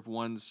curve.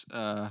 One's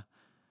A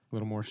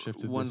little more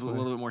shifted. one's a this way.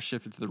 little bit more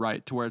shifted to the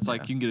right, to where it's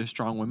like Yeah. you can get a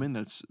strong woman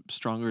that's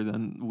stronger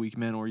than weak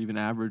men or even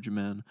average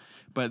men,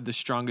 but the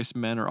strongest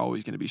men are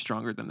always going to be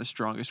stronger than the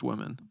strongest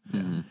women.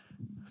 Mhm.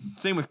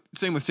 Same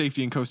with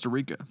safety in Costa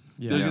Rica.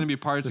 Yeah. There's Yeah. going to be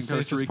parts The in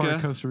Costa safest part of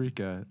Rica. Costa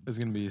Rica is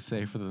going to be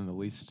safer than the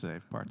least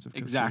safe parts of Costa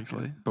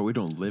Exactly. Rica. But we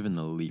don't live in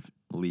the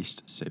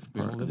least safe We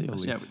don't part of live the in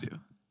the US. Yeah, least. we do.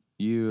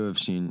 You have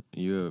seen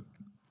We're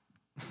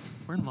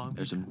in Long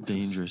There's Beach. some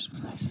dangerous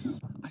places.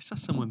 I saw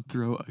someone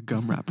throw a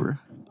gum wrapper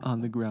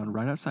on the ground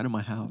right outside of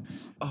my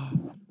house. Are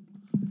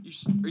you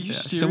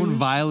serious? Someone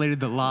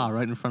violated the law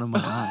right in front of my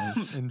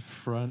eyes. In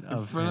front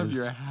of of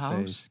your his house?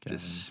 face, Kevin.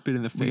 Just spit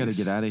in the face. We gotta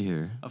get out of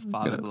here. of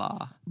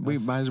father-in-law. We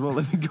might as well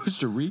live in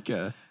Costa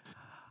Rica.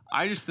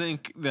 I just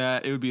think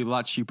that it would be a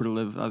lot cheaper to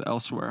live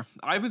elsewhere.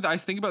 I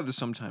think about this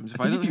sometimes.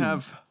 If I, think didn't if you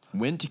have,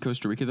 went to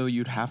Costa Rica though,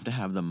 you'd have to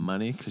have the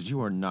money because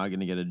you are not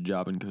going to get a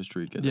job in Costa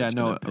Rica. yeah, that's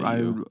no, gonna pay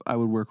you. I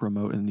would work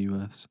remote in the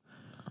U.S.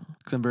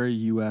 because I'm very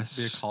U.S.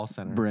 Be a call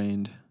center.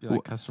 brained. Be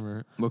like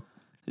customer. Well,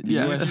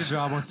 Yeah. What if US your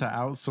job wants to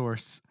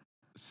outsource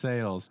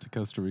sales to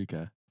Costa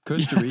Rica?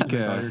 Costa Make all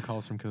your Rica.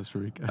 calls from Costa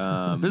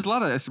Rica. There's a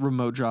lot of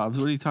remote jobs.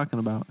 What are you talking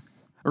about?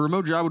 A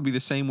remote job would be the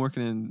same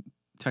working in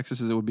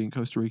Texas as it would be in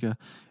Costa Rica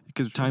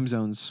because time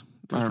zones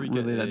Costa aren't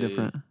Rica, really that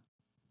different.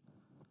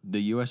 The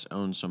U.S.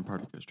 owns some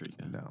part of Costa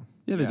Rica. no.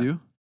 Yeah, they Yeah. do.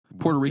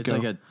 Puerto It's Rico.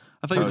 like a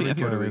I thought you were Oh, thinking.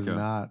 Puerto Puerto Rico is Rico.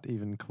 not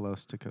even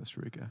close to Costa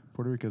Rica.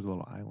 Puerto Rico is a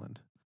little island.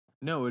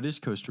 no. It is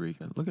Costa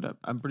Rica. Look it up.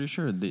 I'm pretty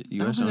sure the don't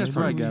U.S. think owns that's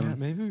part right, of Gavin.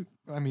 Maybe.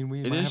 I mean,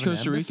 we. It might is have an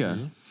Costa Rica.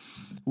 embassy.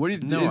 What do you?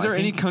 No, is there I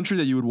any think- country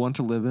that you would want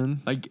to live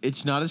in? Like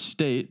it's not a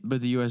state,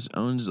 but the U.S.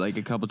 owns like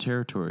a couple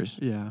territories.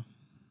 Yeah.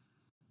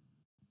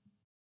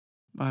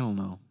 I don't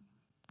know.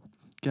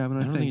 Gavin,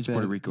 I, I don't think it's that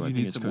Puerto Rico. You I need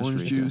think it's some Costa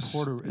orange Rica. juice It's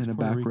and a Puerto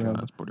back Rico. rub.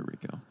 That's Puerto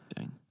Rico.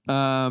 Dang.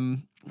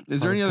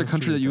 Is there Part any of other Costa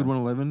country that you would Rica. want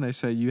to live in? They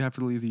say you have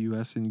to leave the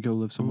U.S. and go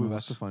live somewhere Ooh,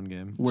 else. that's a fun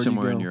game. Where do you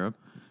Somewhere in go? Europe,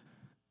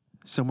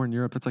 Somewhere in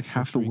Europe. That's like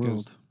half Costa the Rica's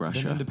world. Been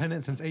Russia,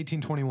 independent since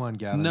 1821,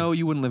 Gavin. No,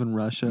 you wouldn't live in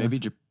Russia. maybe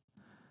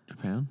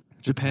Japan.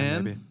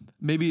 Japan.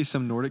 Maybe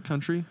some Nordic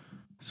country.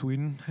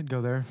 Sweden. I'd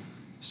go there.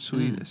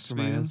 Sweden. Where my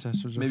Sweden.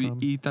 ancestors are Maybe from.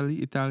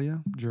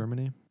 Italia.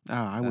 Germany.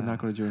 I would not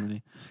Ah. go to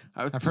Germany.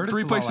 I've heard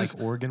three it's a lot places.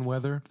 like Oregon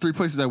weather. Three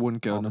places I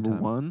wouldn't go. all the Number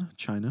time. 1,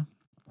 China.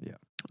 Yeah.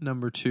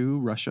 Number 2,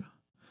 Russia.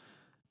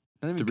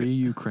 Not even 3,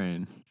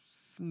 Ukraine.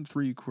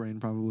 3, Ukraine,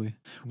 probably.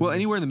 Well,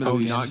 anywhere in the Middle Oh,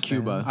 East. not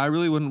Cuba. I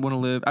really wouldn't want to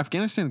live.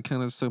 Afghanistan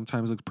kind of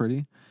sometimes looks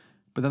pretty,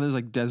 but then there's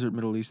like desert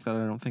Middle East that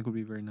I don't think would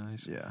be very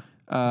nice. Yeah.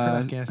 I heard Uh,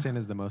 Afghanistan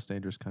is the most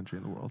dangerous country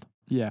in the world.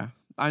 yeah,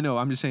 I know.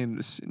 I'm just saying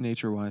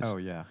nature wise. Oh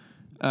yeah.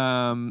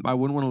 I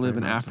wouldn't want to live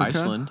in Very much. Africa.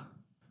 Iceland.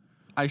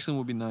 Iceland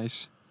would be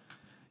nice.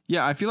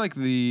 Yeah, I feel like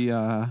the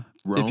if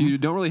Rome? you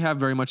don't really have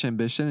very much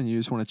ambition and you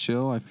just want to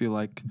chill, I feel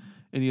like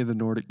any of the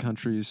Nordic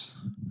countries,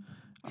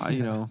 you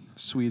Yeah. know,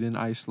 Sweden,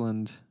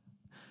 Iceland.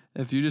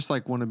 If you just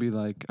like want to be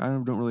like, I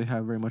don't really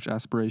have very much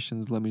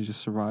aspirations, let me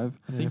just survive.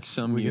 I think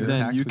some we get years.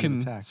 Then attacked, you we get can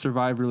attacked.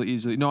 survive really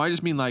easily. No, I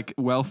just mean like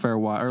welfare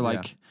wise or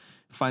like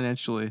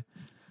financially.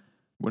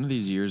 One of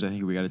these years, I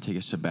think we got to take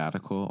a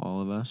sabbatical,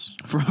 all of us,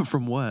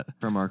 From what?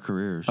 from our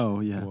careers, Oh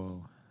yeah.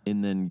 Whoa.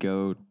 and then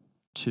go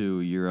to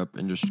Europe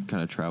and just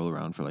kind of travel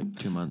around for like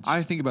 2 months.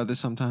 I think about this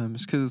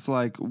sometimes because it's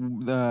like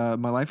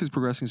my life is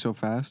progressing so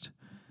fast.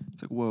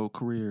 It's like whoa,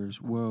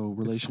 careers, whoa,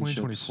 relationships.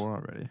 It's 2024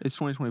 already. It's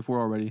 2024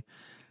 already,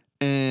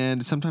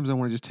 and sometimes I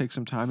want to just take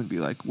some time and be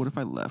like, what if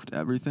I left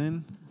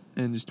everything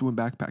and just went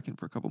backpacking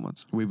for a couple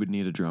months? we would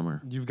need a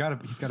drummer. You've got a.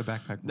 He's got a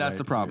backpack. That's right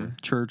the problem. here.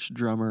 Church,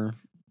 drummer,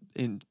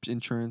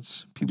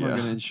 insurance. People are Yeah.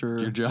 going to insure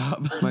Your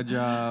job. my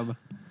job.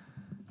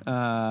 You're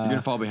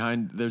gonna fall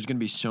behind. There's gonna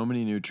be so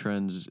many new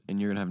trends,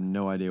 and you're gonna have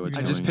no idea what's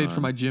I going just paid for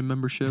on. my gym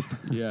membership.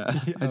 Yeah.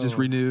 I just Oh.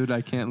 renewed.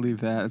 I can't leave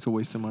that. It's a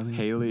waste of money.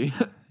 Haley.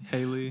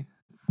 Haley.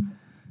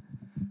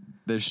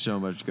 There's so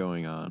much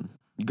going on.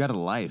 You got a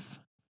life.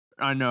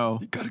 I know.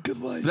 You got a good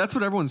life. That's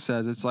what everyone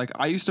says. It's like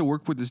I used to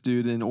work with this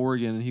dude in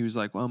Oregon, and he was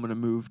like, "Well, I'm going to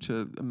move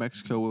to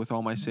Mexico with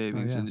all my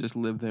savings yeah. and just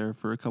live there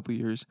for a couple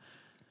years."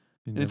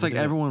 You And it's never like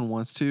did. everyone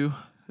wants to,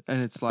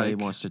 and it's But he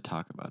like wants to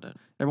talk about it.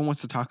 everyone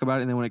wants to talk about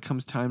it, and then when it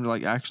comes time to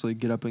like actually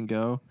get up and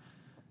go,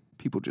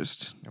 people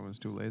just Everyone's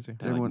too lazy.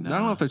 They're like, everyone. I don't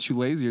know "Nah." if they're too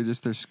lazy or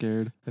just they're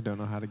scared. They don't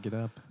know how to get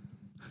up.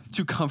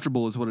 Too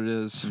comfortable is what it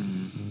is.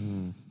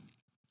 Mm.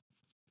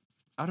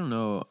 I don't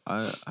know.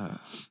 I I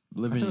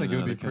living feel like in it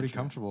would be another pretty country.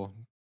 comfortable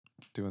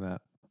doing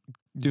that.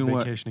 Doing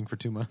what? Vacationing for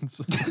 2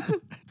 months.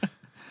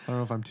 I don't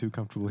know if I'm too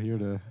comfortable here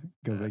to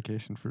go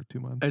vacation for 2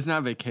 months. It's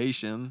not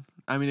vacation.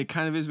 I mean, it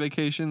kind of is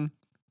vacation,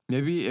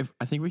 Maybe if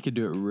I think we could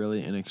do it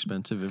really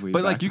inexpensive if we.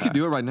 but like you could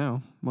do backpacked. it right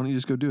now. Why don't you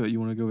just go do it? You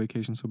want to go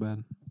vacation so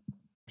bad?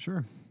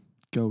 Sure.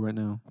 Go right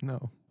now.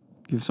 No.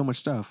 You have so much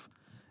stuff.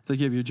 It's like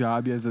you have your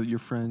job, you have your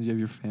friends, you have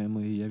your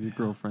family, you have your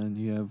girlfriend,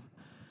 you have,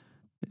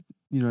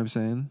 you know what I'm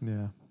saying?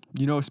 Yeah.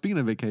 You know, speaking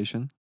of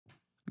vacation,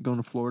 going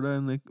to Florida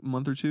in like a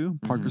month or two.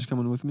 Parker's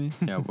coming with me.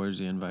 Yeah. Where's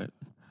the invite?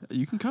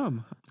 You can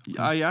come.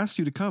 I asked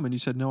you to come, and you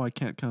said no, I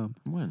can't come.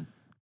 When?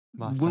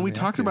 Last When time we asked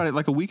talked you. about it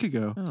like a week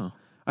ago, Oh.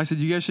 I said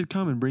you guys should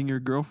come and bring your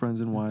girlfriends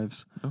and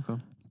wives. Okay.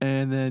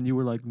 And then you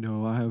were like,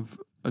 no,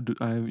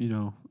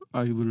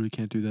 I literally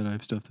can't do that. I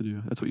have stuff to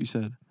do. That's what you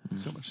said.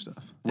 So much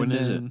stuff. When And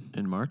is it? then-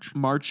 In March?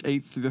 March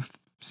 8th through the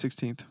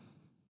 16th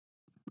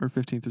or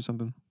 15th or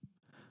something.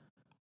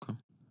 Okay.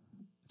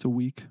 It's a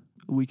week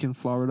in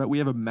Florida. We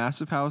have a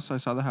massive house. I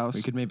saw the house.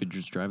 We could maybe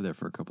just drive there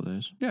for a couple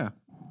days. Yeah.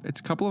 It's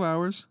a couple of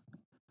hours.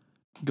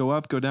 go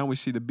up, go down. We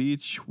see the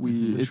beach.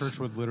 The It's church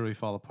would literally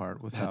fall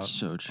apart without That's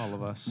so true. all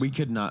of us. We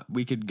could not.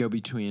 We could go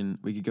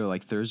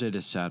like Thursday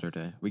to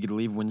Saturday. We could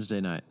leave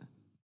Wednesday night.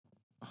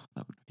 Oh,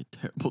 that would be a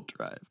terrible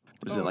drive.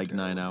 Was it like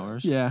 9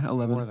 hours? yeah, more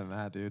 11. than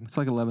that, dude. It's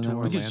like 11 To hours.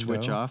 We could Orlando.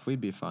 switch off.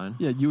 We'd be fine.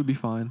 Yeah, you would be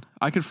fine.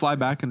 I could fly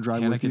back and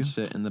drive Hannah with you. could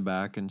sit in the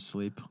back and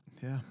sleep.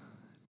 Yeah.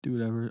 Do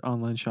whatever,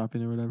 online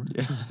shopping or whatever.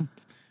 Yeah,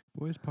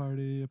 Boys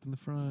party up in the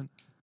front.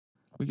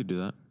 we could do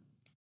that.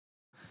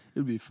 It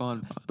would be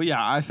fun. But yeah,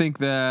 I think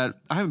that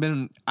I haven't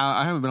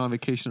been on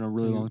vacation in a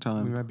really long We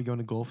time. might be going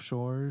to Gulf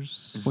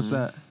Shores. What's Mhm.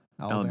 that?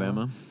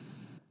 Alabama.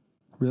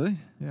 Really?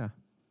 Yeah.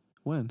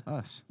 When?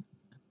 Us.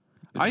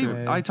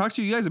 I talked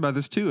to you guys about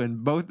this too,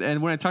 and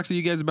when I talked to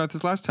you guys about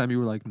this last time, you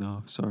were like,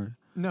 "No, sorry."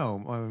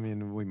 No, I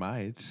mean, we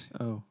might.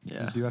 Oh,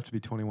 Yeah. You do have to be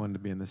 21 to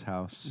be in this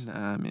house.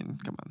 nah. I mean,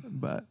 come on.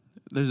 But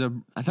There's a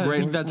I think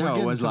great. that's we're how it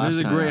getting was to- last There's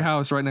a time. great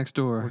house right next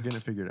we're door. getting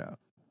it figured out.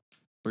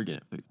 We're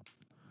getting it.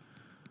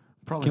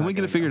 Probably Can not we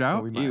get it getting figured but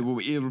out? we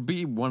might. It'll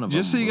be one of them.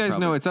 Just so you We'll guys know,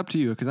 probably- it's up to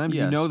you because you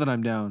Yes. know that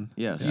I'm down.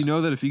 Yes. You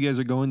know that if you guys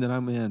are going, then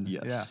I'm in.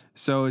 Yes. Yeah.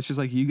 So it's just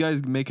like you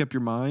guys make up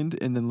your mind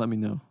and then let me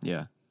know.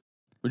 Yeah.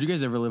 Would you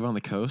guys ever live on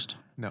the coast?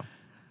 No.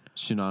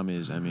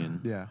 Tsunamis. I mean,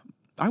 Yeah.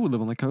 I would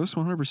live on the coast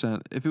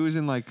 100%. If it was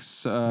in like,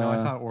 No, I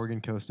thought Oregon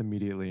coast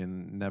immediately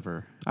and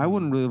never. I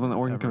wouldn't really live on the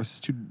Oregon Ever. coast. It's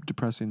too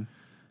depressing.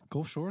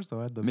 Gulf Shores,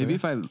 though, I'd live maybe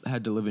there. if I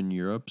had to live in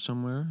Europe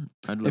somewhere,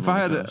 I'd live If on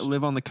I the had to coast.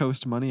 live on the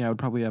coast money, I would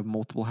probably have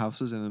multiple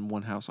houses and then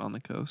one house on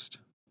the coast.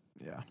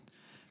 Yeah.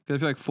 Because I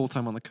feel like full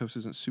time on the coast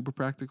isn't super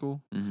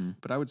practical, Mhm.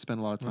 but I would spend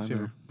a lot of time Unless you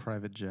have there. a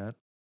private jet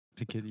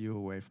to get you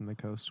away from the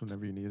coast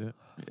whenever you need it.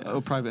 Yeah.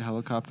 Oh, private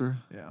helicopter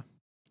Yeah.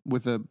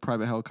 with a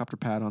private helicopter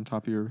pad on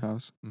top of your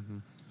house. Mm-hmm.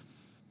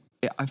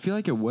 Yeah, I feel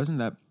like it wasn't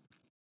that.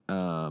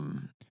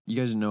 You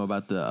guys know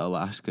about the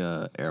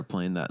Alaska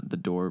airplane that the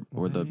door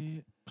or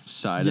the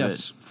side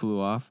Yes. of it flew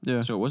off?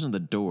 Yeah. So it wasn't the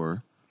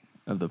door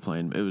of the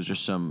plane. It was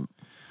just some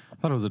I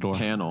thought it was a door.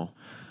 panel.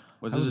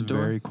 Was I it was a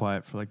door? very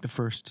quiet for like the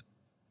first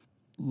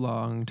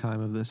long time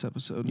of this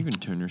episode. You can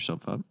turn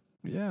yourself up.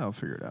 Yeah, I'll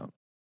figure it out.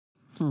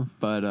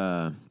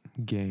 But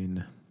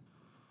Gain.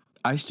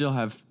 I still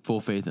have full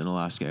faith in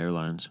Alaska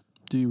Airlines.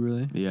 Do you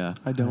really? Yeah.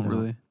 I don't know.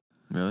 really.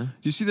 Really? Do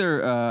you see their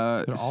They're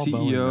all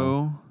Boeing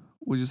CEO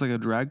was just like a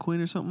drag queen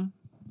or something?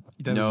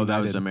 No, that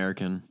was United.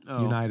 American.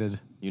 United.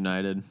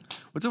 United.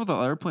 What's up with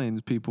all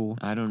airplanes people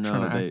I don't know.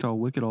 trying to They, act all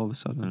wicked all of a I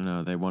sudden? don't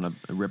know. They want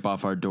to rip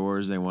off our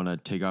doors. They want to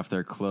take off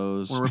their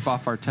clothes. Want to rip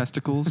off our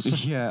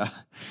testicles? Yeah.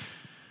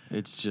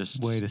 It's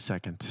just. Wait a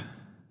second.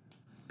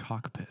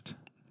 Cockpit.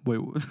 Wait,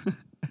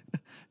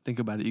 think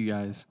about it, you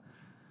guys.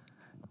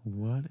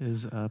 What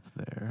is up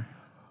there?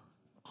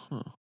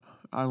 Huh.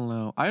 I don't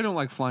know. I don't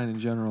like flying in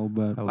general,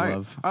 but I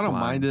love I don't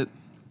flying. mind it.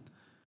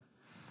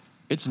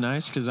 It's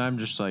nice because I'm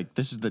just like,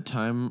 this is the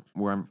time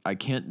where I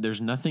can't, there's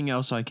nothing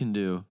else I can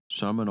do.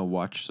 So I'm going to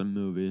watch some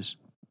movies.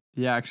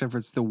 Yeah, except for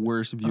it's the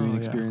worst viewing Oh, yeah.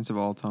 experience of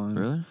all time.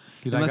 Really?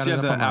 Dude, I Unless got you it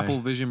have the up on my- Apple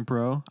Vision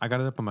Pro. I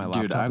got it up on my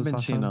laptop. Dude, I've this been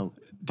last seeing time.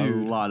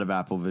 a lot of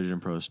Apple Vision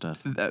Pro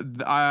stuff.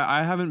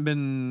 I haven't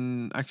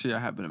been actually I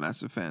have been a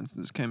massive fan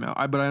since this came out.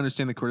 But I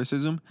understand the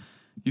criticism.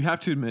 You have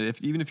to admit,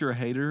 even if you're a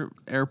hater,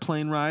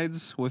 airplane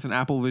rides with an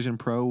Apple Vision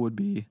Pro would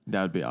be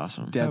That would be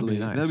awesome. That'd deadly. be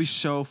nice. That'd be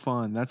so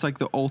fun. That's like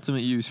the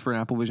ultimate use for an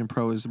Apple Vision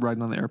Pro is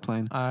riding on the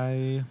airplane.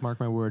 I, mark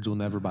my words, will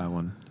never buy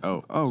one.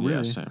 Oh, Oh, Yeah,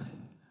 really? same.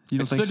 You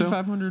don't It's think so?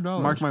 $3,500.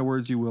 Mark my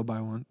words, you will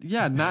buy one.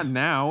 Yeah, not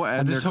now I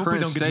at their just hope we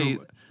current don't state.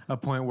 get to a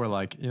point where,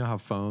 like, you know how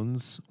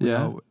phones,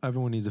 Yeah.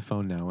 everyone needs a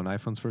phone now. When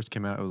iPhones first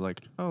came out, it was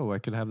like, oh, I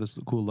could have this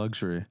cool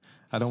luxury.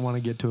 I don't want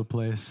to get to a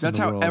place. That's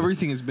in the how world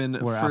everything has been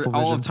where for Apple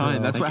all Vision of time.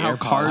 Pro- That's Like how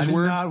AirPods. I cars do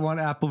were. not want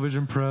Apple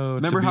Vision Pro.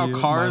 Remember to how be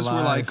cars my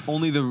were like life.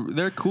 only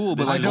they're cool,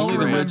 but This like is only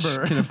the great. rich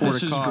can afford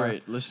This a is car.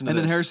 great. Listen to And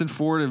then this. Harrison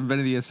Ford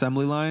invented the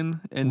assembly line,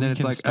 and then We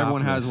it's can like stop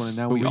everyone has this, one, and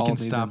now but we all can need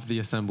stop them. the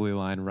assembly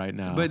line right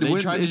now. But They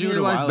tried to isn't do it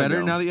your a life while better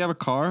ago. now that you have a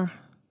car?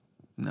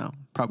 No,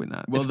 probably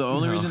not. Well, If- the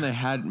only no. reason they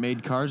had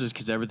made cars is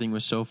because everything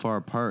was so far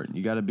apart.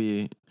 You got to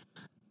be,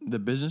 the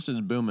business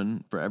is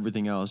booming for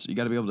everything else. You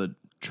got to be able to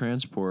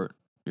transport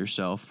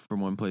yourself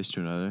from one place to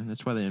another.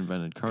 That's why they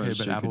invented cars. okay, but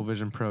so you Apple could-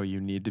 Vision Pro, you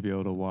need to be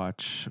able to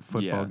watch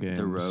football games.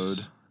 the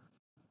road,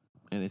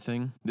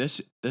 anything.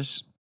 This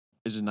is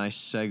a nice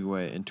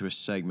segue into a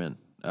segment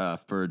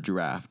for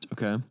Draft.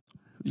 Okay,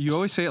 you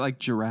always say it like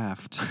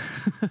giraffe.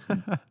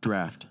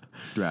 Draft.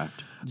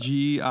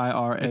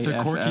 G-I-R-A-F-F. It's a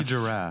corky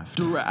giraffe.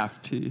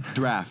 Draft. T.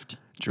 Draft.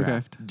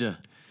 Draft. D.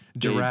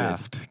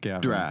 Giraffe.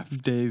 Gavin.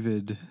 Draft.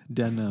 David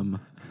Denham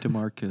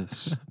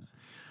DeMarcus.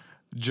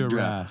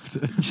 Giraffe.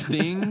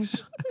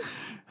 Things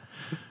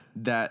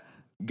that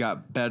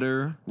got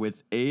better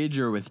with age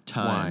or with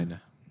time. Wine.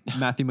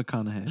 Matthew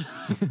McConaughey.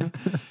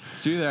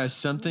 So either as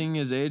something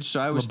as age. So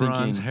I was LeBron's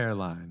thinking.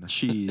 hairline.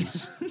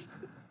 Cheese.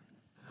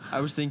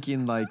 I was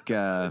thinking like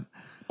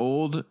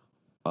old.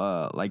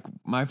 Like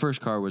my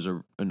first car was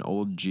an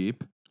old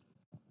Jeep,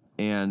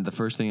 And the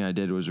first thing I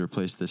did was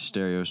replace the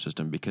stereo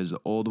system because the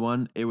old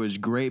one, it was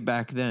great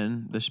back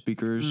then. The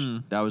speakers,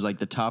 that was like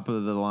the top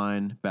of the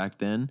line back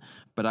then.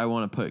 But I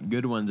want to put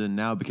good ones in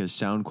now because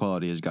sound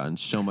quality has gotten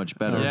so much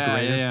better. Yeah,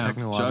 Greatest yeah. So I was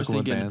technological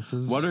thinking,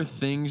 advances. what are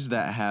things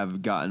that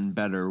have gotten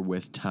better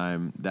with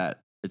time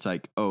that it's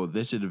like, oh,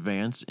 this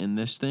advance in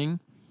this thing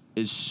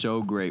is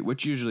so great,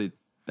 which usually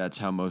that's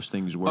how most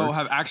things work. Oh,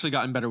 have actually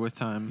gotten better with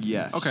time.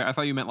 Yes. Okay, I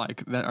thought you meant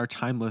like that are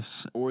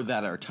timeless. or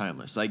that are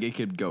timeless. Like it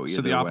could go either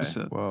So the way.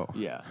 opposite. Whoa.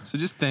 Yeah. So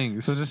just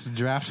things. So just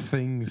draft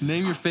things.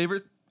 Name your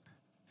favorite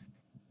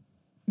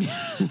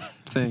Give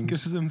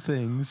things. some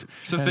things.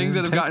 So and things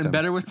then that have take gotten them.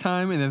 better with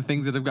time, and then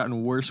things that have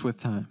gotten worse with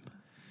time.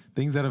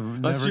 Things that have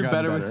Let's never do gotten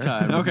better with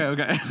time.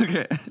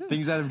 Okay.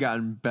 Things that have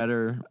gotten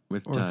better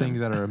with or time. things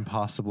that are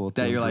impossible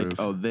to that you're improve.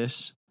 like, oh,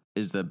 this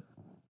is the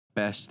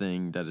best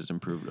thing that has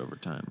improved over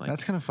time. Like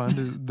That's kind of fun,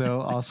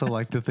 though. Also,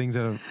 like the things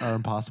that are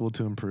impossible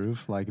to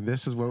improve. Like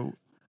this is what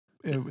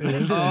it is.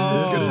 This is This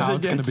as good as how it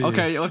it's gonna gets. be.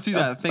 Okay, let's do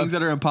that. Things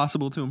that are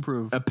impossible to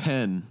improve. a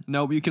pen.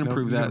 Nope, you can Nope,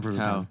 improve you can that. improve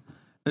a How? pen.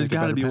 There's Make a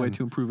got to better be a way pen.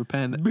 to improve a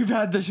pen. We've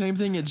had the same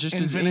thing. It's just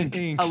as Infinite ink.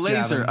 ink. A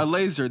laser, Gavin. a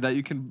laser that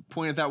you can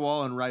point at that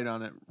wall and write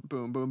on it.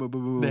 Boom, boom, boom,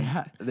 boom,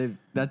 boom.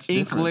 That's Ink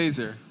different.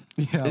 laser.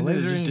 Yeah, And then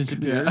laser it just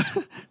ink. disappears.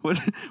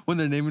 when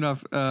they're naming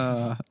off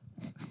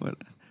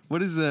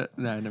what is it?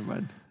 Nah, never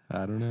mind. I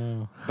don't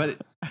know. But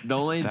the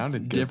only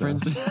Sounded good,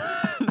 difference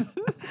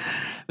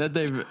that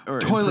they've or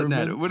Toilet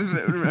net. improvement- What is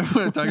it? Remember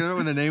what I'm talking about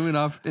when they're naming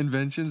off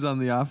inventions on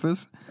The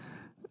Office?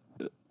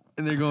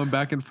 And they're going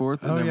back and forth.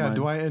 Oh Never yeah, mind.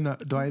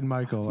 Dwight and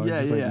Michael are Yeah,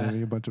 just like yeah.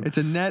 naming a bunch of It's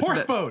a net.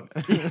 horse that- boat.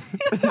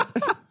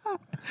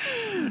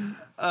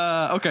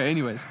 Okay.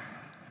 Anyways,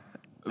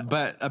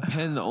 But a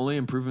pen, the only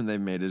improvement they've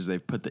made is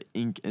they've put the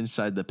ink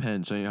inside the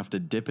pen, so you don't have to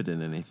dip it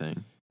in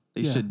anything.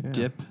 They used Yeah, to yeah.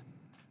 dip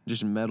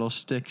just metal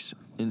sticks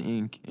in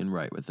ink and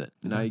write with it.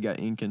 Now you got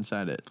ink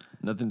inside it.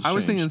 Nothing's I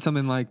was thinking changed.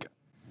 something like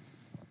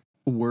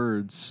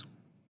words,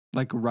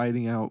 like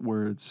writing out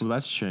words. Well,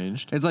 that's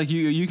changed. It's like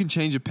you can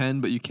change a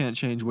pen, but you can't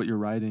change what you're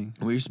writing.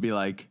 We used to be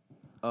like,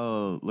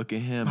 oh, look at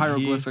him.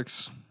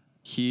 Hieroglyphics.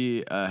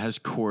 He has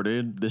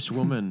courted this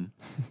woman.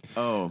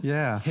 Oh,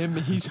 Yeah.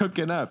 he's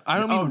hooking up. I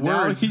don't mean oh,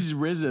 now words. he's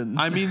risen.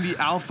 I mean the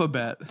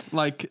alphabet,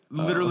 like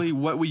literally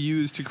what we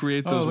use to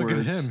create Oh, those look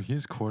words. at him.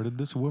 He's courted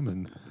this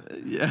woman.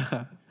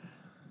 Yeah.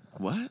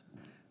 what?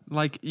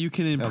 Like you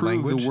can improve the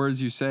language?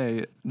 words you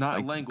say, not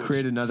Like language.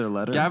 create another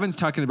letter? Gavin's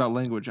talking about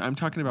language. I'm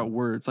talking about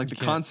words. Like the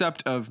can't-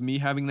 concept of me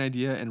having an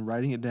idea and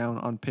writing it down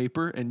on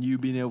paper and you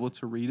being able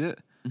to read it.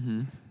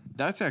 Mm-hmm.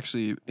 That's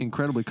actually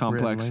incredibly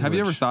complex. Have you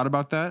ever language. thought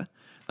about that?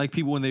 Like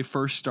people when they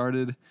first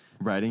started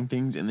Writing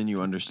things and then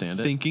you understand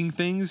it. thinking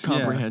things. Yeah.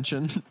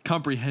 Comprehension.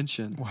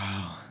 Comprehension.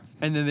 Wow.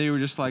 And then they were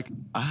just like,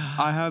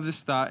 I have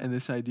this thought and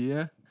this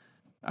idea.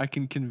 I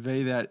can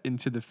convey that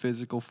into the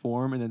physical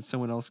form and then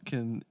someone else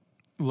can.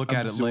 Look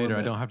at it Absorb later. it.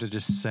 I don't have to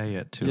just say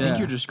it to I Yeah. think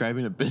you're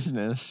describing a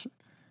business.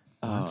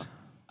 I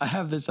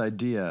have this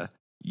idea.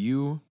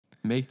 You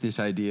make this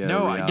idea. No,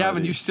 a reality.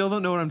 Gavin, you still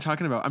don't know what I'm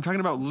talking about. I'm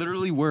talking about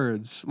literally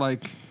words.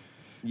 Like,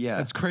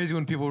 Yeah. It's crazy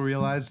when people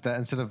realize that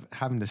instead of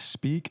having to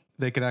speak,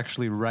 they could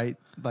actually write,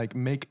 like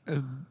make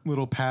a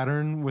little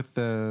pattern with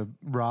the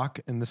rock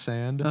and the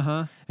sand,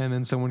 uh-huh. and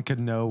then someone could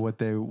know what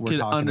they were Could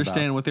talking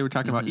understand what they were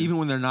talking about, even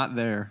when they're not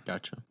there.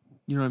 Gotcha.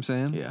 You know what I'm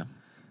saying? Yeah.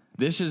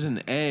 This is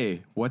an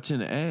A. What's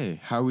an A?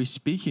 How are we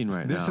speaking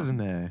right about. This now? is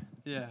an A.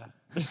 Yeah.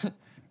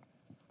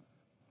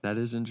 That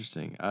is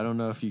interesting. I don't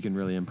know if you can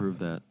really improve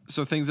that.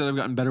 So things that have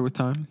gotten better with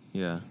time.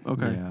 Yeah.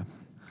 Okay. Yeah.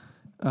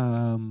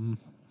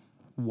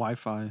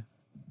 Wi-Fi.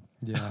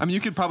 Yeah. I mean, you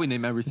could probably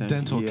name everything.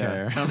 Dental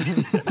Yeah.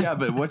 care. Yeah,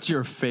 but what's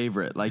your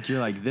favorite? Like you're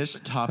like this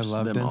I tops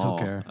love them dental all.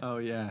 care. Oh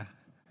yeah.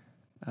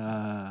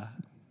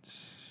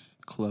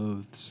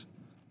 Clothes.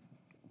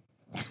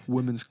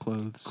 Women's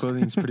clothes.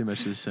 Clothing's pretty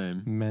much the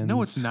same. Men's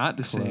No, it's not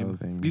the same.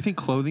 clothing. Do you think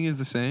clothing is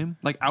the same?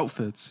 Like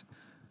outfits.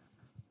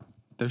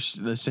 They're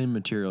the same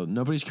material.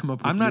 Nobody's come up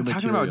with I'm not new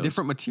talking about materials.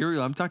 different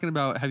material. I'm talking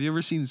about, have you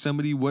ever seen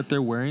somebody what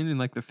they're wearing in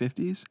like the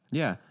 50s?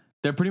 Yeah.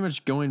 They're pretty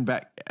much going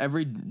back.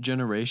 Every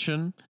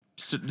generation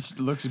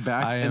looks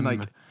back I and am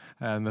like,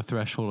 on the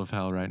threshold of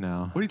hell right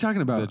now. What are you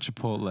talking The about?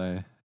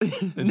 Chipotle.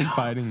 It's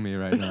fighting me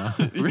right now.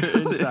 you're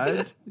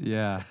inside.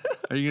 Yeah.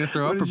 Are you going to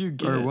throw What up did you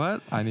or get?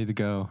 what? I need to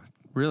go.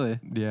 Really?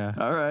 Yeah.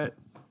 All right.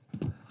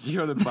 You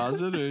want to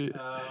pause it? Or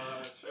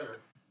Sure.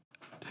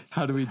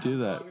 how do we do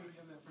that?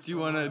 Do you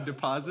want to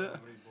deposit?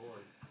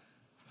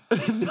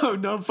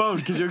 No phone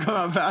because you'll come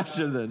out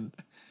faster than.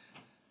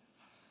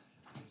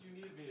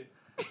 You need me.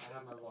 I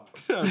have my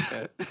watch.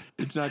 Okay.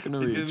 It's not going to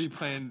He's going to reach. be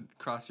playing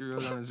Crossy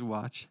Road on his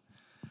watch.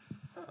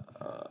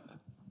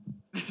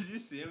 Did you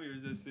see him? He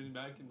was just sitting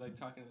back and like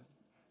talking.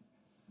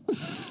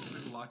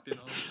 Like, locked in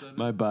all of a sudden.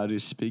 My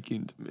body's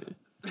speaking to me.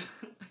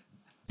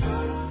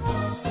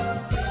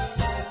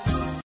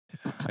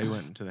 I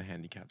went into the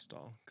handicap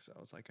stall because I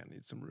was like, I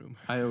need some room.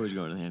 I always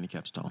go to the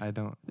handicap stall. I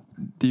don't.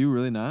 Do you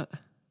really not?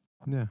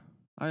 Yeah.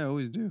 I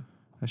always do.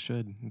 I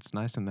should. It's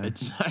nice in there.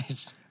 It's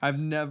nice. I've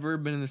never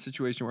been in the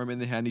situation where I'm in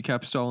the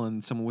handicap stall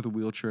and someone with a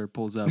wheelchair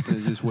pulls up and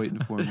is just waiting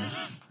for me.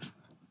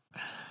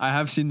 I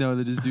have seen though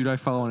that this dude I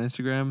follow on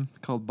Instagram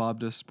called Bob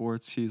Does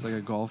Sports. He's like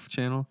a golf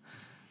channel,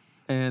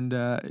 and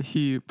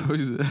he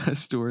posted a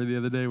story the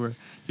other day where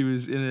he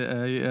was in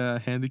a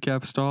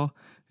handicap stall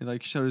and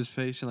like showed his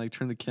face and like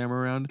turned the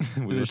camera around.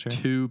 And there's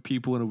Wheelchair. 2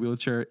 people in a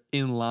wheelchair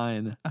in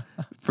line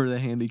for the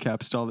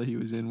handicap stall that he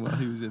was in while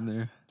he was in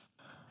there.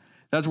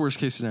 That's worst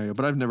case scenario,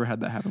 but I've never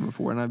had that happen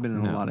before, and I've been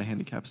in a No. lot of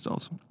handicap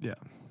stalls. Yeah.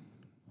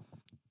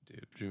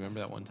 Dude, do you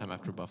remember that one time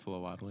after Buffalo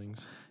Wild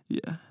Wings?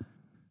 Yeah,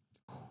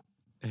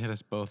 It hit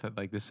us both at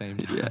like the same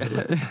time.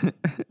 yeah.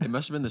 It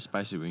must have been the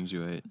spicy wings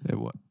you ate. It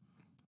what?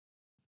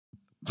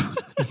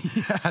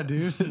 Yeah,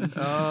 dude.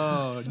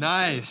 Oh,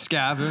 nice,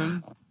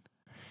 Gavin.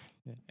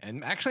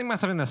 And actually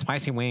must have been the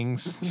spicy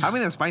wings. I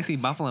mean, the spicy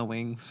buffalo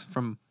wings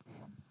from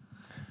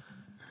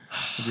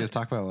Did you guys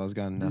talk about while I was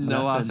gone?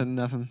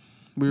 nothing.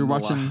 We were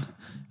watching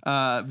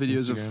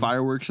videos of Instagram.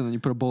 fireworks, and then you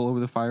put a bowl over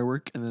the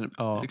firework, and then it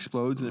Oh.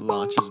 explodes. And it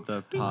Launches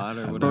the pod or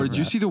whatever. Bro, did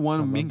you see the I one?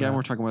 Me love and Gavin that.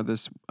 were talking about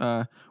this,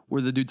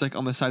 where the dude's like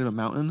on the side of a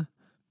mountain,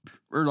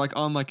 or like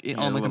on like Yeah,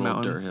 on a like a little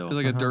mountain, dirt hill. It's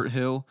like a Uh-huh. dirt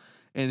hill,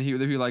 and he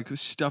like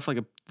stuffed like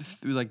it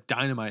was like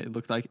dynamite. It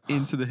looked like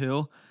into the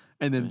hill,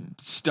 and then And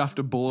stuffed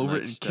a bull over like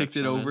it and steps kicked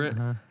it on over it. it,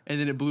 Uh-huh. and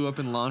then it blew up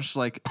and launched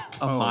like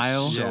a Oh,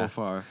 mile. so Yeah.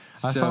 far?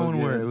 I So saw one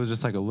where good. it was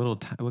just like a little,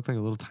 it looked like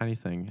a little tiny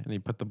thing, and he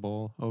put the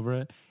bowl over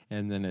it,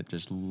 and then it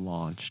just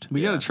launched.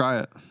 We Yeah. gotta try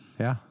it.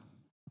 Yeah.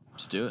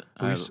 Let's do it.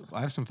 I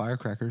have some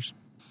firecrackers.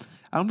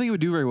 I don't think it would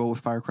do very well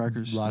with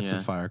firecrackers. Lots Yeah.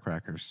 of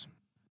firecrackers.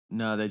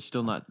 No, they'd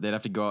still not. They'd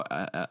have to go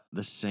at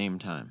the same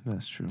time.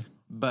 That's true.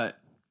 But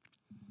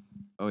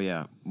oh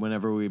yeah,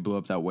 whenever we blew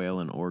up that whale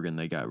in Oregon,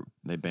 they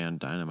banned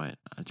dynamite.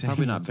 It's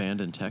probably Dang not it.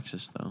 banned in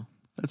Texas though.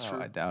 That's Oh,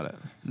 true. I doubt it.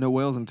 No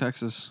whales in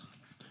Texas.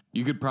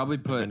 You could probably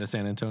put Into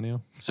San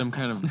Antonio. some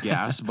kind of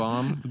gas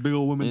bomb The big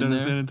old women In down in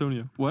there? San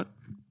Antonio. What?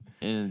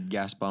 and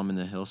gas bomb in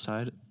the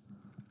hillside.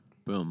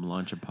 Boom!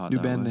 Launch a pod. New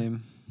that band way.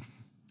 name.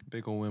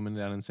 Big old women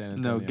down in San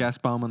Antonio. No, gas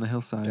bomb on the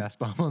hillside. Gas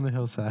bomb on the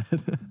hillside.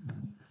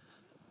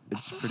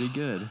 It's pretty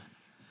good.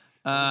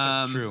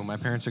 That's true. My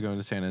parents are going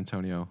to San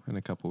Antonio in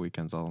a couple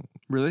weekends. I'll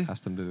Really?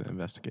 ask them to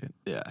investigate.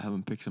 Yeah, have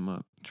them pick some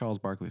up. Charles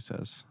Barkley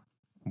says,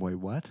 "Wait,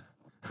 what?"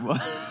 What?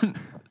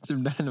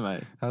 Some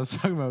dynamite. I was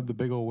talking about the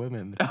big old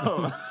women.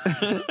 Oh.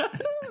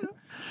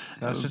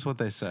 That's just what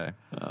they say.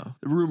 Oh.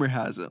 Rumor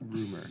has it.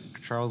 Rumor.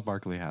 Charles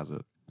Barkley has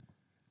it.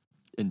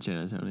 In San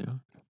Antonio.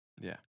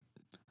 Yeah.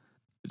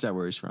 Is that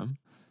where he's from?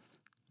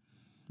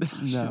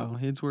 No,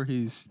 it's where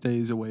he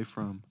stays away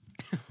from.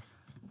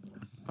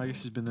 I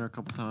guess he's been there a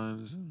couple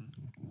times.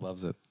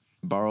 Loves it.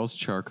 Barles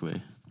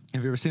Charkley.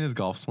 Have you ever seen his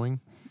golf swing?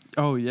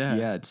 Oh yeah,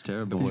 Yeah, it's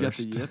terrible. He's got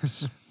the worst.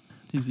 yips.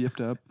 He's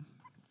yipped up.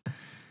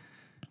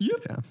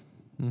 Yeah.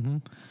 Mm-hmm.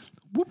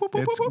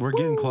 We're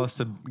getting close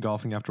to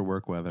golfing after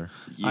work weather.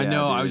 I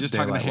know. I dude. was just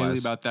talking to daylight Haley wise.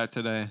 about that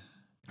today.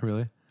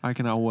 Really? I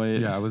cannot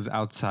wait. Yeah, I was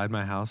outside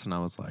my house and I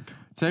was like,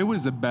 Today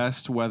was the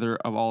best weather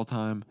of all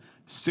time.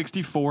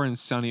 64 and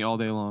sunny all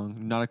day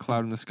long. Not a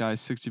cloud in the sky.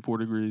 64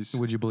 degrees.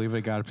 would you believe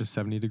it got up to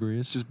 70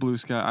 degrees? Just blue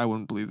sky. I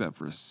wouldn't believe that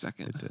for a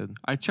second. it did.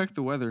 I checked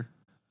the weather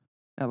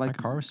at My like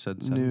car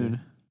said 70.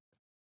 noon.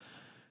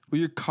 Well,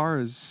 your car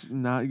is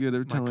not good at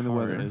My telling the car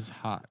weather. is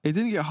hot. It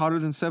didn't get hotter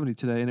than 70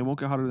 today, and it won't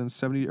get hotter than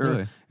 70. Or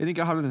Really? it didn't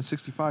get hotter than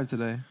 65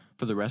 today.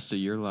 For the rest of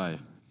your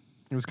life.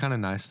 It was kind of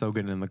nice though,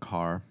 getting in the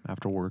car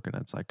after work and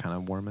it's like kind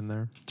of warm in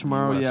there.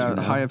 Tomorrow, Well, that's yeah, true.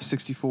 the high of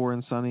 64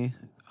 and sunny.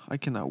 I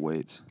cannot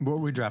wait. What were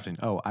we drafting?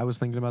 Oh, I was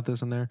thinking about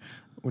this in there.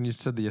 When you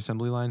said the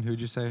assembly line, who'd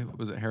you say?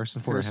 Was it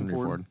Harrison Ford Harrison or Henry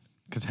Ford. Ford?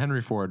 Because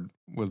Henry Ford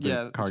was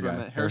the car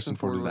guy. Harrison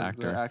Ford was the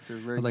actor. I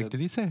Very was like, good. did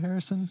he say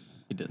Harrison?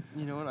 He did.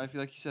 You know what? I feel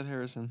like he said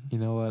Harrison. You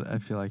know what? I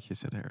feel like he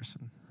said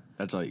Harrison.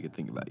 That's all you could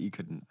think about. You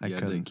couldn't. I you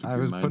had to couldn't. keep I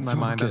your was putting my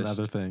mind on focused.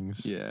 other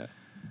things. Yeah.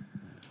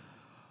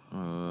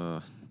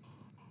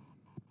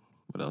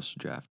 What else to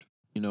draft?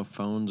 You know,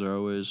 phones are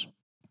always.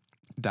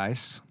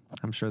 Dice.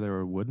 I'm sure they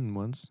were wooden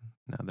ones.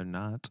 Now they're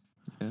not.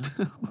 Yeah.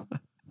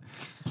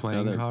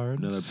 Playing now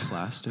cards. Now they're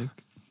plastic.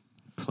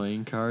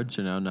 Playing cards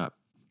are now not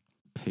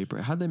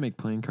paper. How'd they make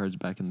playing cards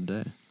back in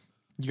the day?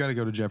 You got to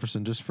go to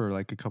Jefferson just for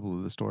like a couple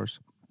of the stores.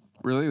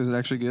 Really? Was it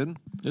actually good?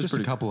 It was Just a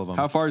pretty- couple of them.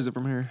 How far is it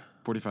from here?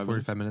 45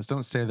 minutes. 45 minutes.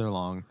 Don't stay there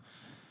long.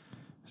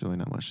 There's really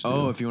not much to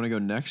Oh, do. if you want to go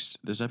next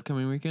this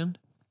upcoming weekend,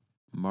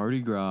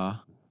 Mardi Gras.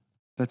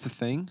 That's a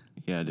thing?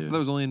 Yeah, I dude. thought that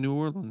was only in New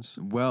Orleans.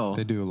 Well,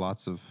 They do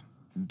lots of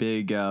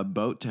big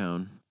boat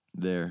town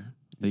there.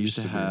 They used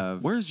to be.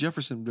 have Where's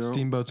Jefferson, bro?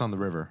 steamboats on the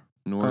river.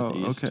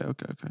 northeast. Oh,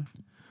 okay.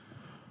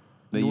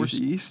 They used,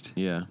 Northeast?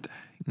 yeah,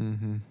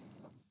 Mm-hmm.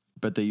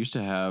 but they used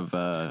to have.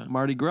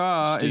 Mardi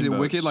Gras. Is it Steamboats.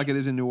 wicked like it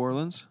is in New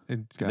Orleans?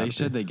 They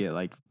said they get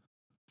like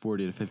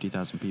 40 to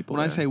 50,000 people.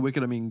 When I there. say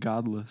wicked, I mean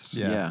godless.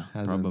 Yeah,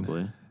 as in-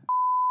 probably.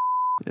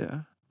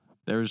 Yeah.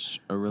 There's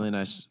a really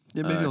nice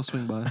Yeah, maybe I'll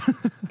swing by.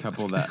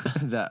 couple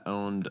that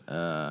owned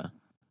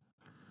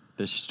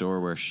this store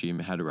where she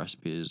had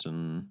recipes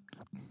and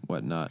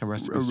whatnot. a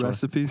recipe A store.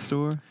 recipe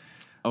store?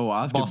 Oh,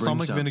 I'll have to bring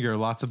Balsamic some. vinegar.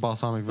 Lots of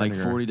balsamic Like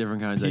vinegar. 40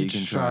 different kinds that you Peach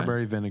can try.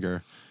 strawberry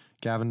vinegar.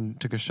 Gavin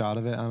took a shot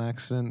of it on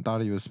accident.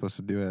 Thought he was supposed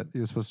to do it. He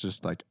was supposed to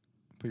just like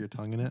put your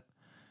tongue in it.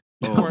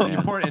 You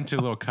pour it into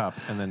a little cup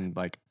and then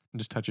like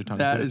just touch your tongue.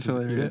 That to it is to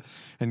eat it.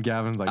 hilarious. And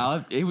Gavin's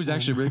like, It was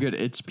actually really good.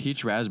 It's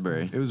peach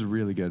raspberry. it was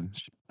really good.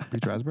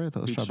 Peach raspberry? I thought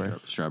it was Peach strawberry.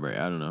 Strawberry.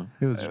 I don't know.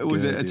 It was.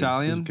 Was good, it dude.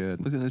 Italian? It was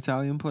good. Was it an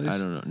Italian place? I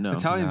don't know. No,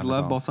 Italians not at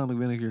love all. balsamic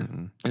vinegar.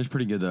 it was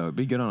pretty good though. It'd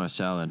be good on a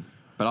salad.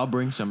 But I'll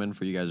bring some in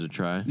for you guys to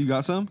try. You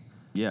got some?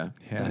 Yeah,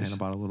 Yeah, Nice. Hannah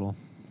bought a little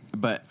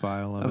but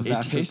vial Of of it. it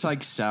That's tastes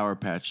like Sour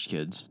Patch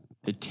Kids.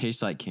 It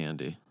tastes like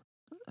candy.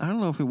 I don't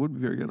know if it would be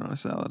very good on a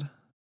salad.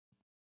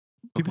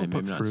 People Okay, put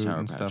maybe not fruit Sour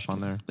and Patch stuff on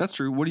Kid. there. That's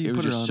true. What do you It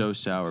was put just it on? so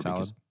sour Salad.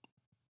 because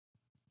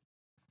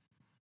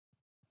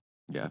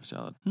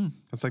salad.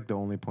 That's like the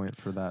only point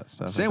for that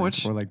stuff. I think.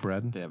 Sandwich. Or like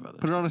bread. They have other.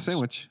 Put it on a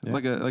sandwich, Yeah.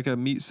 like a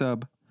meat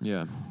sub,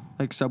 Yeah,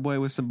 like Subway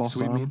with some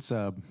Sweet balsam. meat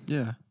sub.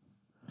 Yeah,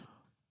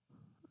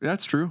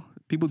 that's true.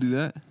 People do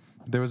that.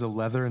 There was a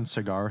leather and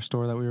cigar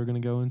store that we were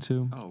going to go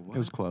into. Oh, what? It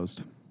was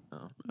closed.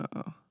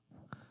 Uh-oh.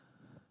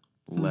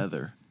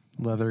 leather.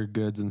 Leather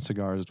goods and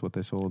cigars is what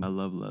they sold. I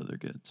love leather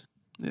goods.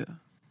 Yeah,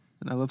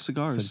 and I love It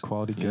cigars. said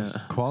quality Yeah. gifts.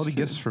 Quality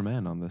gifts for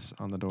men on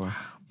the door.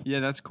 Yeah,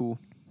 that's cool.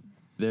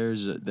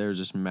 There's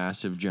this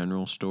massive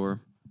general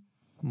store.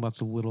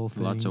 Lots of little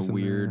things. Lots of in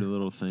weird there.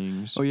 little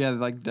things. Oh yeah,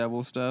 like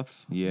devil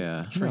stuff. Yeah.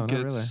 No, not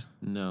Trinkets.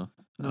 really. No.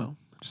 No.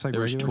 Just like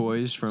There's regular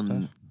toys from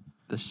stuff.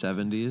 the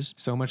 70s.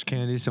 So much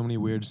candy, so many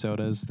weird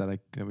sodas that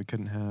we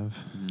couldn't have.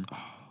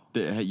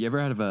 You ever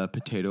had a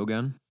potato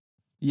gun?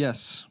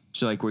 Yes.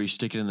 So like where you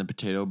stick it in the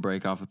potato,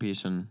 break off a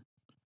piece, and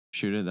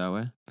shoot it that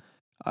way?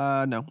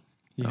 No.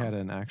 He Oh. had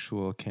an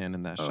actual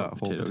cannon that Oh, shot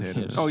whole potato potatoes.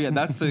 cannon. Oh yeah,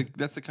 that's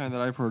the kind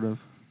that I've heard of.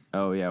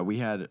 Oh yeah,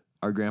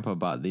 our grandpa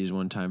bought these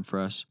one time for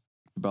us.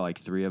 We bought like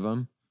 3 of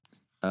them.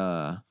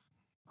 But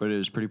it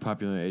was pretty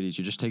popular in the 80s.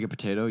 You just take a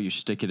potato, you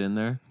stick it in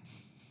there,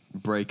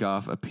 break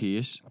off a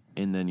piece,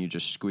 and then you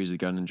just squeeze the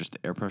gun and just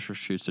the air pressure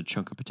shoots a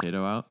chunk of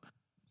potato out.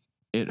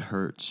 It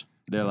hurts.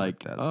 They're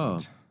like,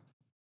 That's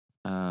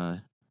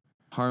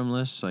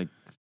harmless, like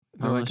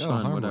They're like, harmless oh,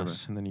 fun,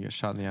 harmless. And then you get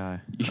shot in the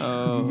eye. whatever. You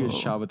Oh. get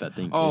shot with that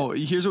thing. Oh,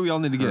 It here's what we all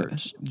need to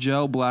hurts. get: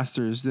 gel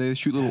blasters. They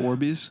shoot little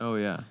Orbeez. Oh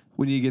yeah.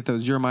 We need to get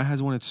those. Jeremiah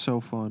has one. It's so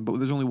fun, but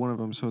there's only one of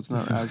them, so it's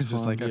not So as it's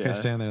just fun. like, okay, Yeah.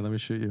 stand there. Let me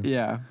shoot you.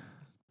 Yeah.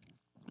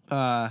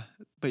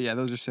 But yeah,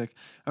 those are sick.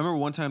 I remember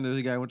one time there was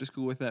a guy I went to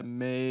school with that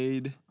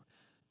made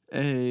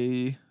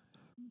a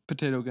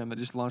potato gun that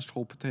just launched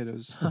whole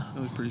potatoes. It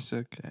was pretty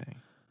sick. Dang.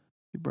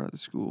 He brought it to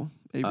school.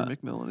 Avery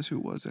McMillan is who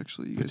it was,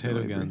 actually. You guys know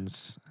Potato Avery.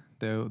 guns.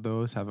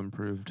 Those have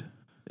improved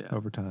Yeah.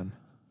 over time.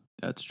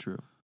 That's true.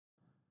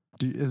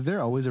 Is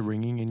there always a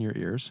ringing in your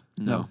ears?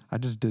 No. I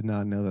just did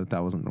not know that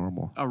wasn't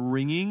normal. A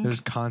ringing?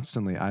 There's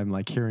constantly, I'm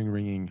like hearing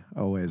ringing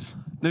always.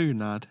 No, you're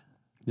not.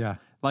 Yeah.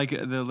 Like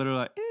the literal,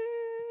 like,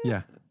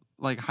 Yeah.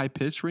 like high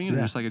pitched ringing, or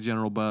Yeah. just like a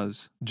general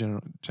buzz.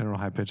 General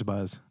high pitched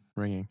buzz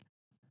ringing.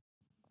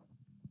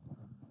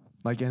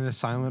 Like in a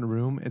silent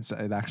room, it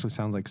actually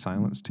sounds like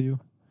silence to you.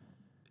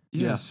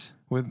 Yes.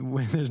 When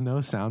there's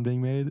no sound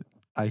being made,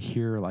 I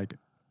hear like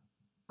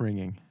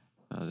ringing.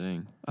 Oh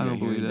dang. I don't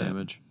hearing believe that.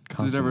 damage.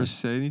 Does it ever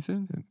Constantly. say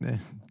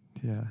anything?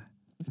 Yeah.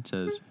 It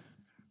says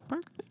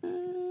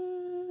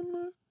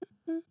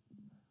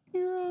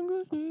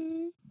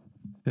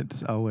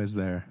It's always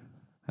there.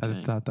 I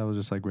Dang. thought that was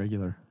just like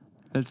regular.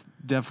 That's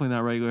definitely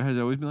not regular. Has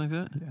it always been like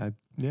that?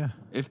 Yeah.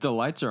 if the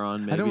lights are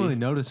on, maybe I don't really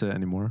notice it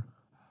anymore.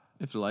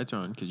 if the lights are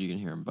on, because you can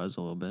hear them buzz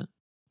a little bit.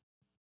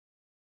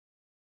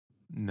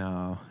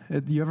 No.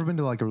 You ever been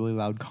to like a really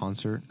loud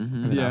concert? Mhm.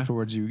 And then Yeah.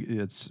 afterwards, your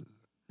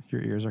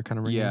ears are kind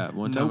of ringing? Yeah,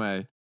 one time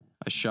Nope.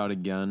 I shot a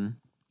gun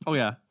Oh,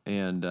 yeah.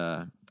 and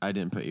I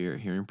didn't put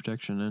hearing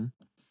protection in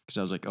because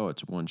I was like, oh,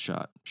 it's one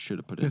shot. Should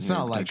have put it. It's in not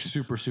hearing like protection.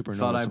 super, super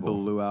Thought I noticeable.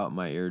 blew out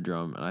my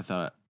eardrum, and I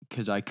thought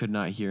because I could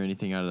not hear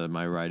anything out of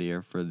my right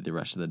ear for the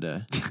rest of the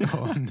day.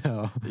 Oh,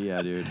 no.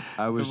 Yeah, dude,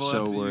 I was Well, so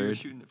that's what you're worried.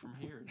 shooting it from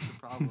here. It's the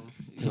problem.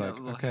 You're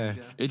like, okay.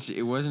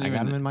 It wasn't I got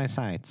even. them in my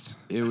sights.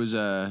 It was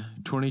a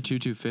 22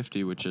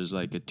 250, which is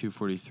like a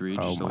 243,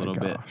 just a little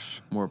bit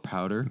more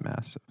powder.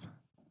 Massive.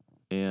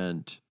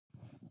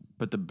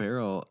 But the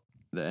barrel,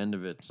 the end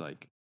of it's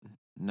like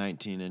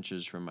 19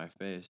 inches from my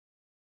face.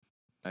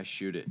 I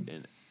shoot it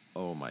and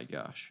oh my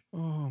gosh,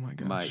 Oh, my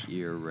gosh. my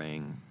ear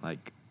rang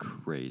like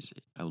crazy.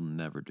 I'll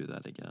never do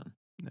that again.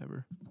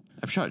 Never.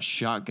 I've shot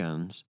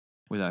shotguns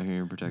without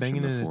hearing protection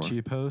Banging in before. a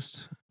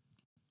T-post.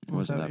 It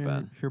wasn't without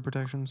that bad. Hear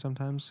protection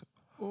sometimes.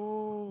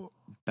 Oh.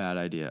 Bad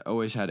idea.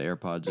 Always had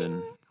AirPods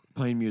in.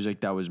 Playing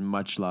music that was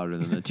much louder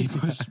than the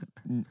T-post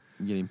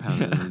getting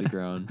pounded into the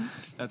ground.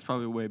 That's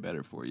probably way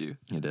better for you.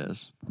 It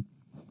is.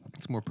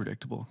 It's more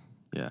predictable.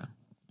 Yeah.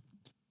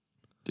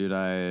 Dude,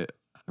 I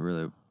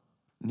really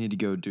need to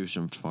go do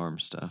some farm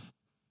stuff.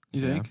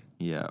 You Yeah. think?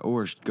 Yeah,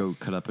 or go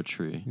cut up a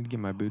tree. I need to get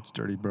my boots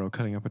dirty, bro.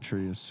 Cutting up a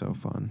tree is so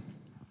fun.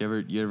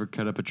 You ever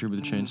cut up a tree with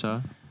a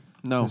chainsaw?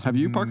 No. This Have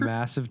you, Parker?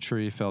 Massive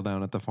tree fell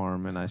down at the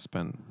farm, and I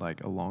spent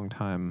like a long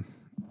time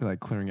like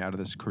clearing out of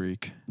this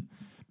creek.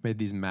 Made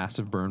these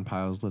massive burn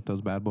piles, lit those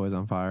bad boys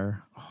on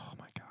fire. Oh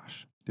my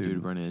gosh,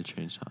 Dude, running a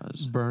chainsaw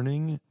is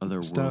burning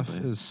stuff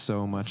otherworldly. is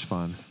so much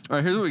fun. All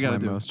right, here's what we It's got my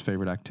to do. most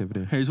favorite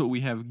activity. Here's what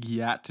we have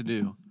yet to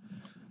do.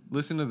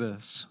 Listen to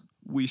this.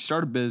 we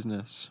start a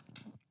business.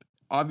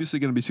 Obviously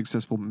going to be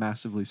successful,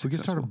 massively We successful.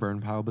 could start a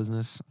burn pile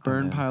business.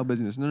 Burn pile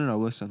business. No.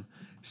 Listen.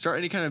 Start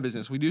any kind of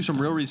business. We do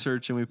some real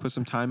research and we put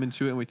some time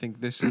into it and we think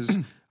this is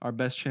our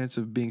best chance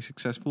of being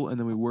successful and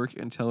then we work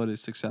until it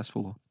is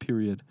successful,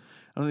 period.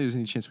 I don't think there's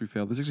any chance we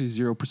fail. There's actually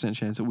 0%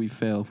 chance that we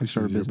fail if we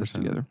start a business 0%.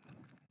 together.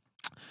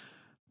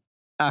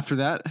 After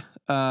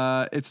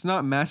that, it's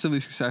not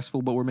massively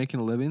successful, but we're making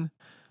a living.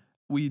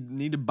 We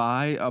need to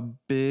buy a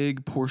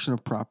big portion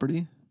of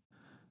property.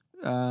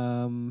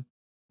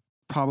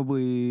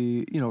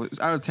 Probably, it's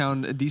out of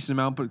town a decent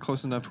amount, but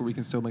close enough where we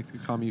can still make the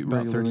commute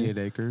About regularly. 38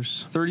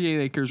 acres. 38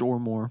 acres or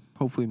more.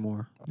 Hopefully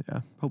more.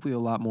 Yeah. Hopefully a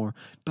lot more.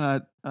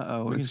 But,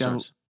 We it's can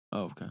got start.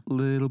 Oh, okay. a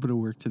little bit of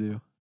work to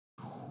do.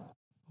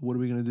 What are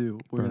we going to do?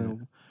 We're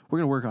Burn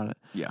going to work on it.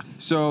 Yeah.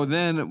 So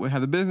then we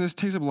have the business.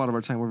 Takes up a lot of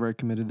our time. We're very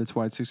committed. That's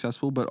why it's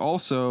successful. But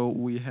also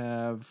we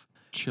have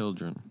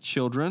Children.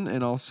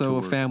 and also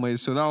a Sure. family.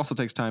 So that also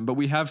takes time. But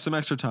we have some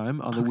extra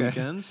time on the Okay.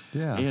 weekends.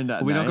 Yeah. And at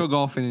But we don't night, go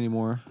golfing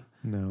anymore.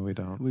 No, we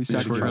don't. We we just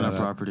work sacrifice on our that.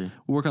 property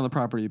We work on the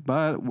property,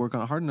 but work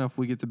on it hard enough.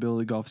 We get to build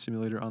a golf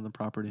simulator on the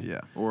property. Yeah.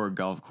 or a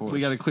golf course.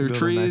 We got to clear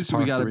Build a nice trees. We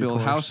par got to 3 build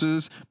course.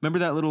 houses. Remember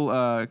that little?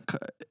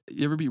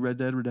 You ever beat Red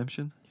Dead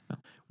Redemption?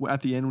 Yeah.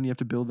 At the end when you have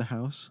to build the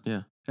house.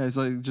 Yeah. It's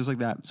like just like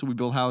that. So we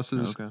build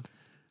houses, Okay.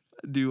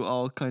 do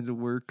all kinds of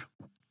work,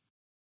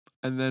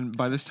 and then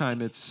by this time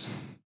it's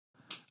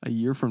a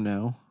year from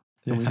now,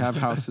 and we Yeah. have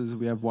houses,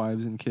 we have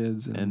wives and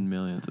kids, And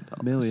millions of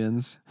dollars.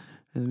 millions,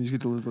 and we just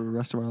get to live the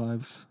rest of our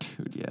lives.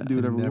 Dude, yeah. Do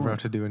whatever we Never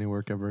want. have to do any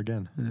work ever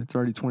again. And it's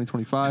already Just have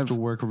 2025. to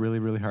work really,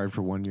 really hard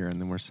for 1 year and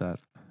then we're set.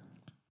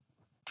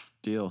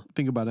 Deal.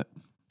 Think about it.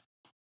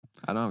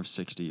 I don't have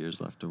 60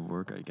 years left of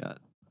work. I got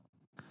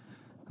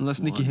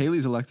Unless Nikki One.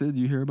 Haley's elected,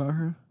 do you hear about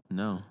her?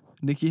 no.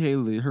 Nikki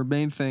Haley, her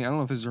main thing, I don't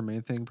know if this is her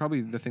main thing, probably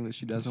the thing that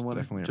she doesn't It's want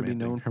definitely to her be main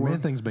known thing. for. Her main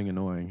thing's being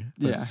annoying.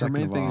 but Yeah, her second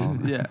main of thing all-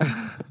 is,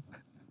 yeah.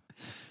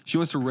 She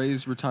wants to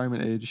raise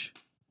retirement age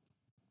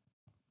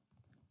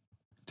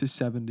to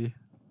 70.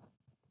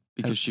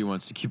 Because she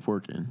wants to keep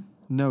working.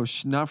 No,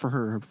 not for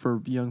her,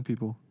 for young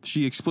people.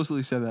 She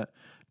explicitly said that.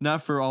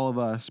 Not for all of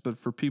us, but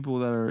for people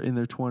that are in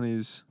their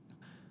 20s.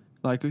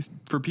 Like,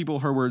 for people,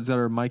 her words, that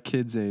are my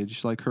kids'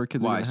 age. Like, her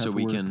kids are Why? gonna have So to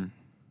we work. can.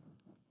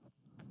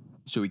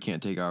 So we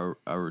can't take our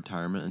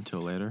retirement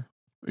until later.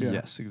 Yeah.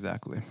 Yes,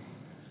 exactly.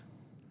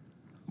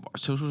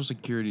 Social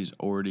Security is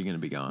already going to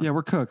be gone. Yeah,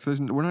 we're cooked. We're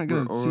not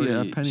going to see a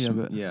already penny of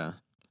it. Yeah.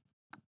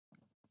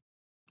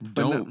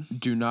 no-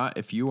 Do not,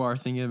 if you are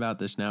thinking about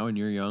this now and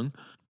you're young,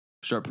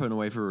 start putting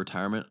away for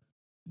retirement.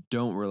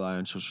 Don't rely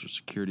on Social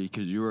Security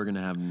because you are going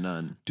to have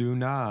none. Do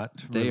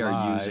not They are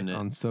rely using it.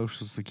 on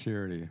Social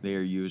Security. They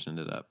are using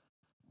it up.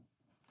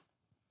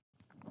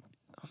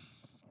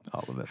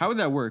 All of it. How would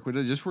that work? Would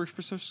it just work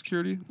for Social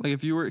Security? Like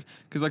if you were,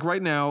 because like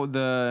right now,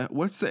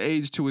 what's the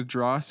age to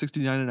withdraw?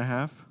 69 and a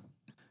half?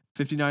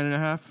 59 and a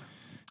half?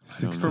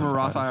 I don't From a know.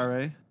 Roth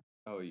IRA?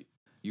 Oh,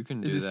 you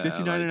can do Is it that.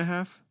 59 and a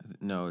half?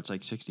 No, it's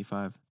like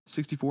 65.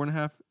 64 and a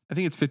half? I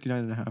think it's 59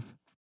 and a half.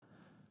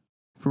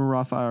 From a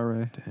Roth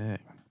IRA. Dang.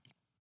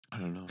 I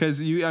don't know. Because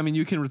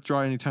you can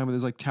withdraw any time, but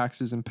there's like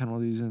taxes and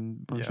penalties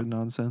and a bunch Yeah. of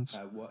nonsense.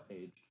 At what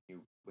age do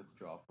you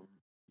withdraw from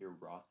your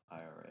Roth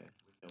IRA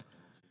with no penalties?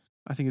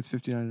 I think it's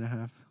 59 and a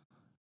half.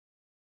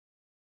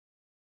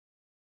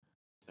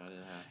 9.5.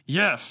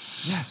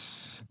 Yes.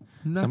 Yes.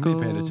 Somebody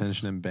paid Knuckles.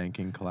 attention in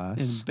banking class.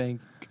 in bank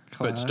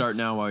class. But start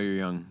now while you're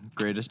young.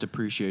 Greatest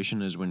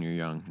appreciation is when you're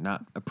young,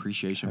 not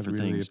appreciation I for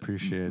really things.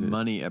 appreciate it.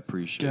 Money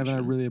appreciation.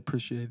 Gavin, I really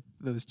appreciate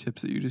those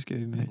tips that you just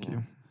gave me. Thank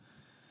you.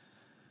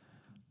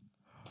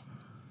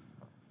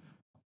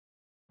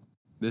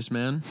 This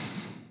man,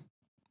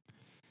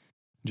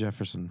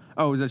 Jefferson.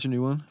 Oh, is that your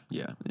new one?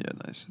 yeah, Yeah,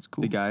 nice. It's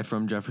cool. the guy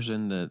from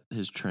Jefferson that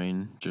his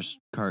train just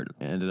cart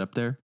ended up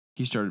there.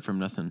 He started from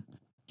nothing.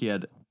 He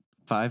had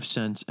 5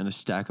 cents and a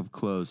stack of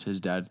clothes. His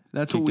dad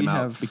That's kicked what we him out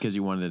have. because he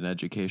wanted an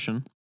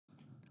education.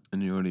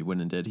 And you know what he went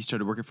and did? He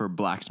started working for a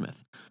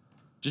blacksmith,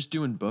 just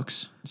doing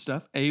books and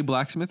stuff. A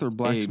blacksmith or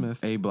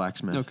blacksmith? A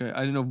blacksmith. Okay, I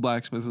didn't know if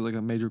blacksmith was like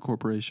a major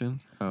corporation.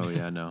 Oh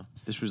yeah, no.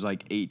 This was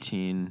like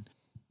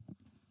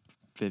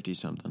 1850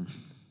 something.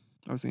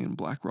 I was thinking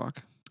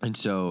BlackRock. And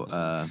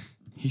so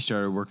he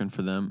started working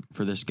for them,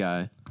 for this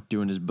guy,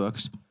 doing his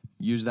books,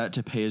 used that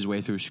to pay his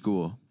way through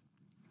school.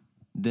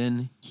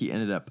 Then he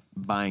ended up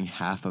buying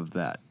half of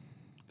that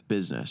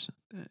business.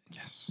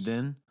 Yes.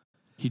 Then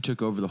he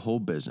took over the whole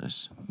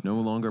business, no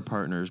longer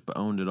partners, but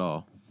owned it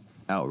all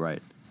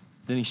outright.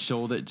 Then he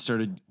sold it,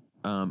 started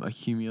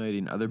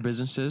accumulating other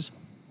businesses.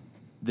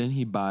 Then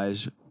he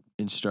buys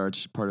and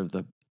starts part of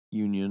the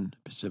Union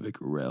Pacific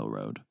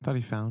Railroad. Thought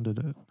he founded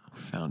it.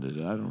 Founded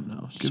it, I don't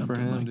know, Good something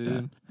for him, like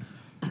dude.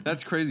 that.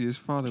 That's crazy. His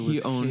father He was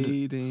owned-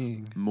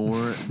 hating.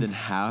 More than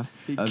half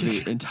He of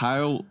the kicked-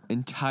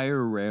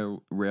 entire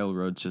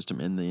railroad system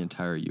in the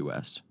entire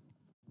U.S.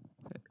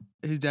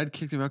 His dad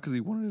kicked him out because he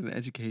wanted an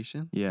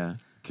education. Yeah,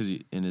 because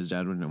and his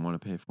dad wouldn't want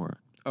to pay for it.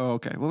 Oh,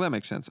 okay. Well, that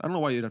makes sense. I don't know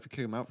why you'd have to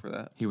kick him out for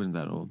that. He wasn't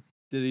that old.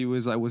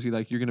 Was he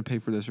like, you're gonna pay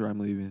for this or I'm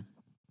leaving?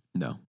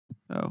 No,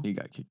 Oh, he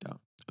got kicked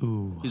out.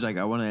 Ooh. He's like,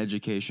 I want an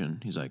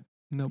education. He's like,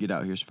 Nope. Get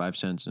out, here's 5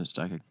 cents and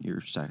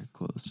your stack of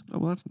clothes. Oh,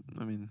 well, that's,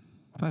 I mean,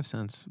 5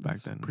 cents back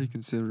that's then. pretty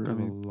considerable. I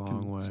Go a mean,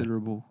 long way.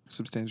 considerable,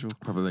 substantial.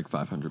 Probably like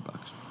 $500.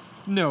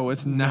 No,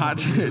 it's not.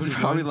 It's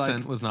probably 1 like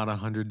cent was not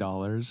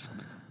 $100.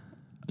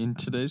 In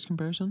today's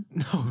comparison?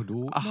 No, dude.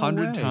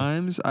 100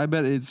 times. I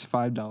bet it's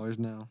 $5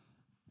 now.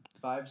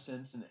 5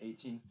 cents in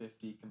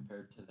 1850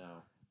 compared to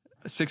now.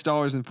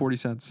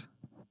 $6.40.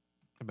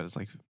 I bet it's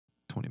like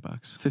 $20.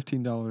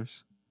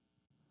 $15.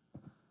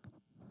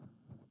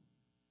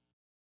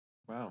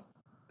 Wow.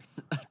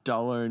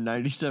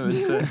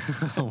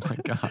 $1.97. Oh my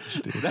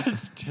gosh, dude.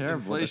 That's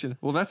terrible. Inflation.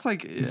 Well, that's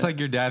like It's like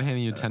your dad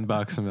handing you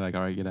 $10 and be like,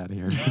 all right, get out of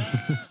here.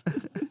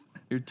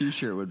 Your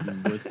T-shirt would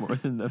be worth more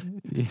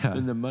than Yeah.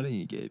 the money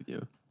he gave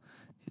you.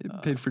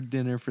 it paid for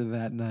dinner for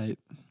that night.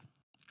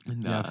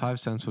 Yeah, 5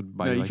 cents would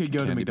buy No, you you like could a go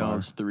to candy bar.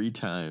 McDonald's 3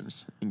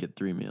 times and get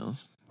 3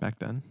 meals Back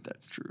then.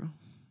 That's true.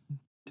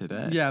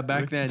 today. Yeah,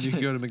 back then you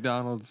could go to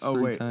McDonald's. Oh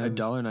 3 wait, times.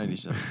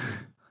 $1.97.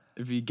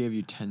 If he gave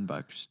you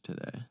 $10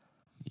 today.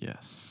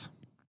 Yes.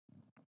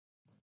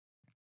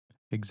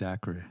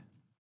 Exactly.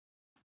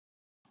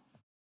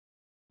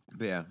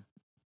 But yeah,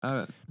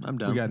 I'm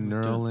done. We got I'm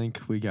done.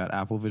 Neuralink. We got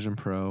Apple Vision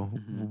Pro.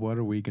 Mhm. What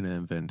are we going to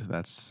invent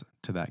that's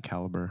to that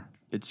caliber?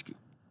 It's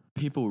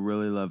people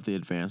really love the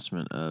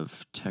advancement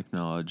of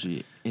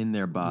technology in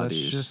their bodies.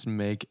 Let's just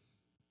make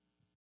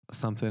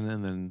something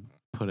and then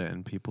put it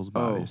in people's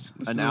bodies. An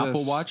Listen to Apple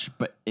this. Watch,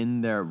 but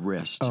in their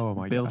wrist. Oh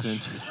my built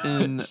gosh. into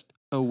their In wrist.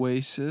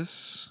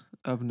 Oasis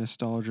of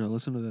nostalgia.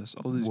 Listen to this.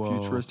 All these Whoa.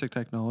 futuristic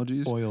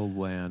technologies. Oil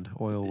land,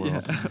 oil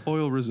world. Yeah,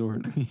 oil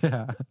resort.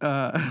 Yeah.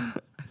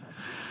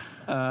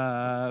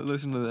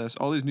 Listen to this.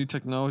 All these new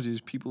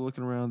technologies, people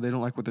looking around, they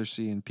don't like what they're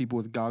seeing. People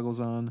with goggles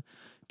on,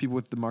 people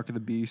with the mark of the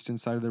beast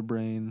inside of their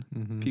brain,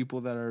 Mhm.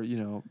 people that are,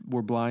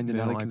 were blind They and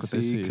now don't they like can what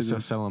they see. see. Because So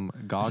sell them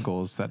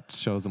goggles that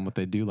shows them what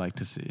they do like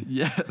to see.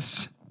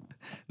 yes.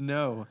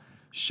 No.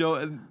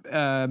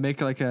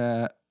 Make like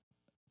a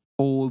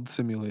old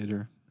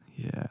simulator.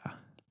 Yeah.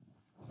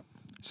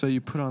 So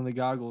you put on the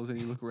goggles and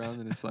you look around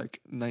and it's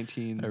like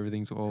 19.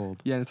 Everything's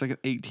old. Yeah, and it's like an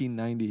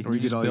 1890. Or you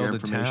get just all your build a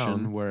information.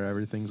 town where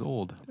everything's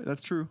old.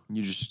 That's true.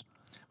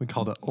 We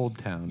called it Old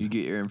Town. You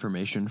get your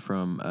information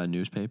from a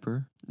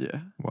newspaper, Yeah.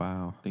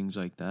 Wow. things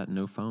like that.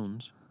 No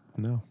phones.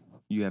 No.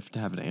 You have to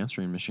have an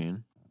answering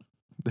machine.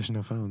 There's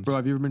no phones. Bro,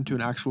 have you ever been to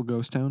an actual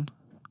ghost town?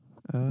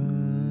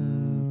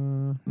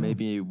 No.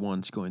 Maybe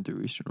once going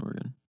through Eastern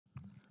Oregon.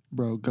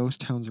 Bro,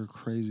 ghost towns are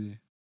crazy.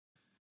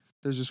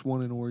 There's this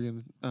one in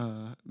Oregon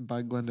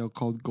by Glendale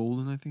called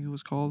Golden, I think it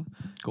was called.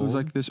 It was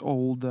like this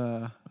old,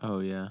 Oh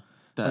yeah,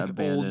 that Like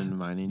abandoned old-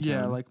 mining.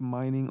 yeah, town. like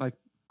mining, like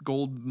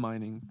gold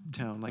mining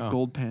town, like Oh.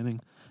 gold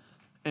panning.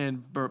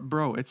 And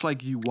bro, it's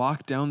like you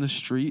walk down the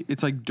street,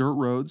 it's like dirt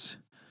roads.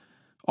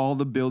 All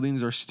the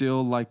buildings are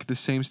still like the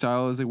same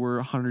style as they were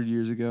 100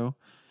 years ago.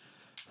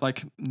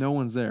 Like no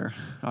one's there,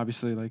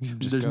 obviously. Like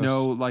Just there's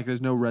ghosts.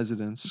 there's no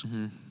residents.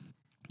 Mhm.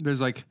 There's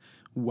like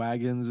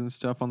wagons and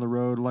stuff on the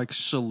road, like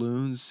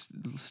saloons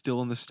still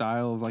in the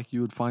style of like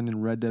you would find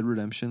in Red Dead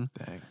Redemption.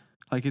 Dang.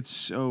 Like it's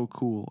so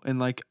cool. And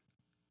like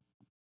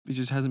it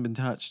just hasn't been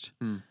touched.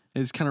 Hmm.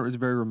 And it's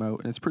very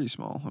remote and it's pretty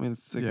small. I mean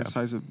it's like Yeah. the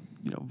size of,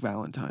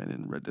 Valentine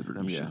and Red Dead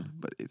Redemption. Yeah.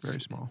 But it's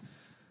Very small.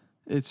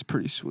 It's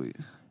pretty sweet.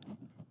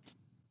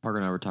 Parker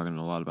and I were talking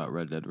a lot about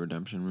Red Dead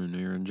Redemption when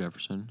we were in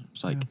Jefferson.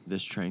 It's like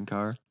this train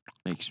car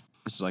this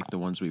is like the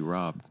ones we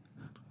rob.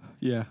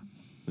 Yeah.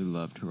 We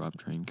love to rob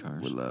train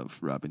cars. We love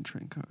robbing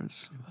train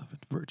cars. I love it.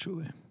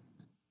 Virtually.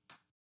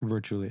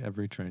 Virtually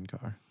every train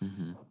car.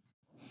 Mm-hmm.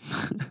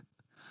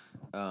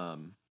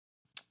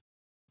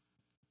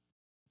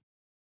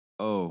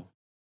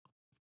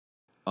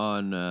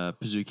 On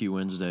Pizookie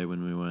Wednesday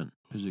when we went,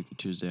 Pizookie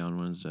Tuesday on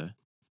Wednesday,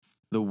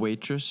 the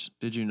waitress,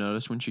 did you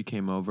notice when she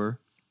came over?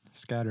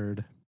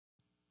 Scattered.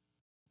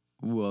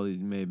 Well,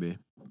 maybe.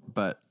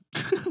 But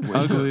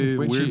Ugly,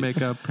 when weird she-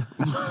 makeup.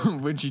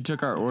 when she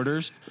took our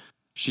orders,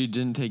 she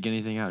didn't take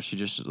anything out. She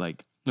just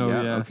like, Oh,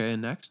 yeah. okay,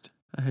 next.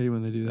 I hate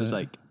when they do It that. was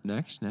like,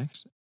 next.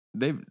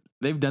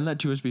 They've done that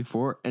to us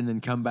before and then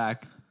come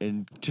back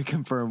and to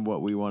confirm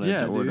what we wanted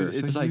Yeah, to dude, order.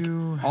 it's like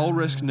all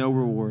risk, no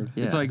reward.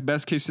 It's Yeah. like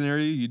best case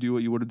scenario, you do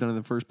what you would have done in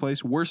the first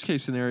place. Worst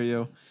case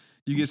scenario,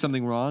 you get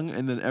something wrong,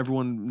 and then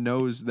everyone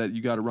knows that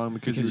you got it wrong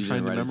because you were you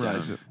trying to didn't write it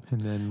memorize down. it. And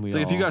then we It's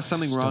like if you all got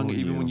something wrong, stone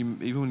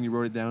even when you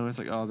wrote it down, it's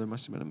like, oh, there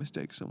must have been a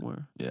mistake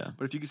somewhere. Yeah.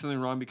 But if you get something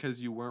wrong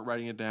because you weren't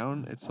writing it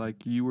down, it's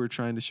like you were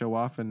trying to show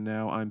off, and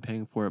now I'm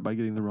paying for it by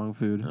getting the wrong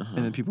food, Uh-huh.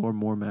 and then people are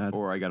more mad.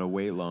 Or I got to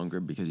wait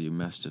longer because you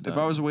messed it up. If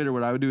I was a waiter,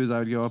 what I would do is I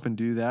would go up and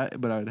do that,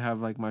 but I would have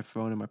like my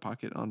phone in my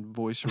pocket on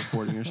voice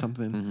recording or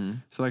something, Mm-hmm.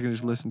 so I can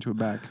just listen to it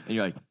back. And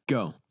you're like,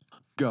 go,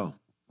 go,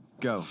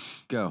 go,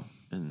 go.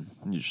 And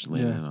you just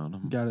lean Yeah. in on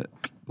them. Got it.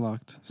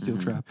 Locked. Steel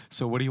Mhm. trap.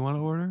 So what do you want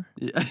to order?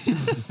 Yeah.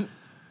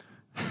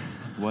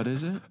 What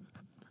is it?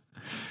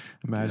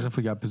 Imagine if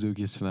we got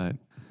Pizookies tonight.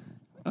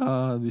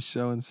 Oh, that'd be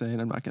so insane.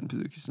 I'm not getting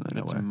Pizookies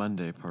tonight. It's No way.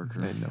 Monday,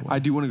 Parker. Ain't no way. I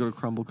do want to go to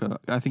Crumble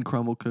Cook. I think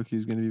Crumble Cookie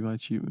is going to be my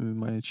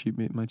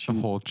cheat. A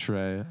whole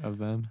tray of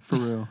them. For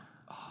real.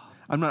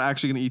 I'm not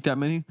actually gonna eat that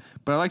many,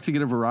 but I like to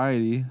get a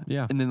variety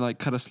Yeah. and then like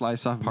cut a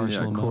slice off of each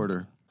Partial Yeah, one.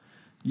 nut.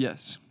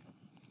 Yes,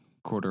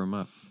 quarter them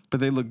up. but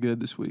they look good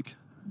this week.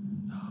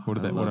 What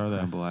are I they? What love are they?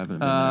 crumble. I haven't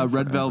been there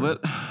Red forever.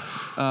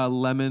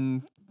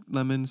 velvet,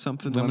 lemon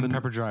something, Lemon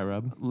pepper dry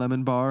rub.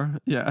 lemon bar.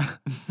 Yeah,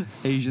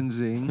 Asian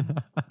zing,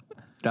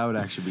 That would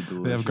actually be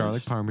delicious. They have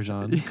garlic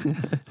parmesan.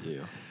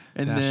 Ew.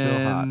 and Nashville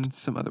then hot.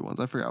 some other ones.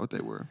 I forgot what they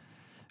were.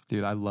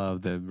 Dude, I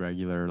love the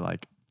regular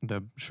like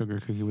the sugar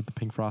cookie with the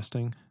pink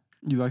frosting.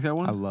 You like that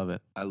one? I love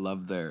it. I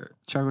love their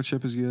Chocolate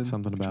chip is good.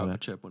 Something about chocolate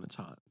it. chip when it's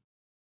hot.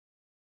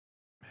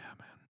 Yeah,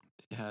 man.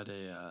 They had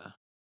a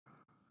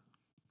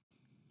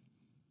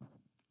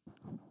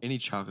any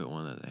chocolate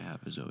one that they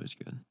have is always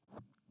good.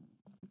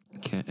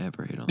 Can't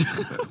ever hate on the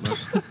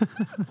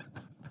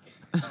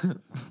chocolate.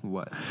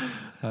 What?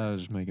 I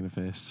was just making a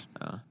face.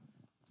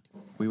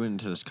 We went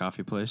into this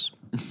coffee place.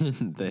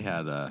 They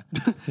had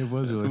It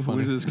was really We funny.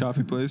 went to this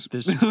coffee place.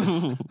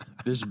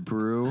 this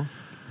brew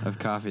of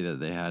coffee that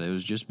they had. It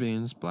was just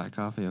beans, black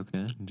coffee,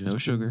 okay, no Just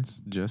sugar,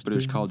 beans, just but it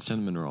was called beans.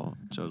 cinnamon roll.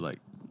 So like,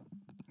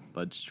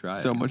 let's try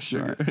So it. much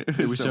sugar. It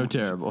was so much-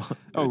 terrible.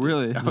 Oh,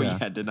 really? Oh Yeah.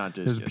 yeah, it did not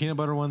taste There was a good. peanut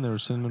butter one, there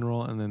was cinnamon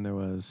roll, and then there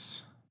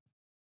was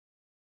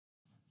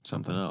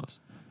Something else.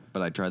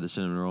 But I tried the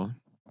cinnamon roll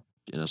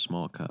in a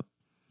small cup.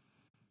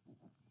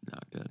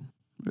 Not good.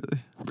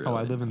 Really? Oh, I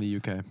Really. live in the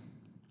UK.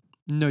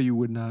 No, you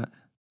would not.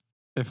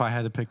 If I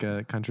had to pick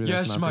a country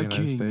that's Yes, not my the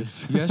United king.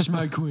 States, Yes,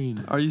 my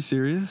queen. Are you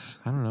serious?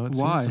 I don't know. It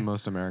Why? seems the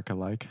most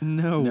America-like.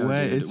 No, No,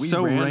 way. dude. It's We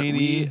so ran-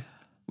 rainy.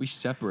 We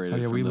separated. Oh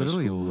yeah, from we those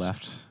literally fools.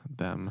 left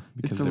them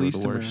because It's the they were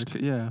least the worst.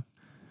 America. Yeah.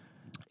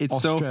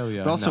 It's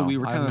Australia, but also no, we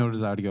were I have kind no of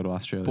desire to go to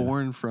Australia.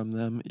 born from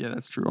them. Yeah,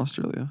 that's true.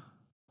 Australia.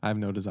 I have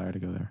no desire to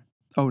go there.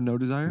 Oh, no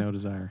desire? No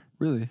desire.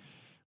 Really?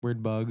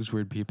 Weird bugs,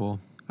 weird people.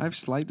 I have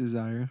slight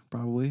desire,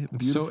 probably.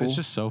 It's so Beautiful. it's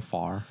just so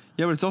far.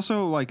 Yeah, but it's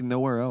also like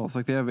nowhere else.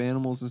 Like they have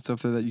animals and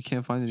stuff there that you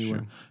can't find anywhere.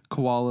 Sure.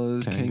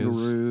 Koalas, Kangas.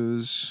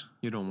 kangaroos.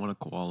 You don't want a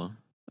koala.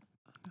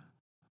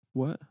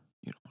 What?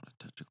 You don't want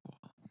to touch a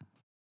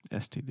koala.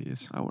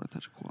 STDs. I want to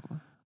touch a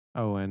koala.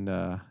 Oh, and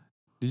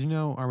did you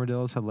know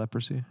armadillos have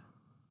leprosy?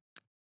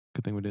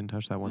 Good thing we didn't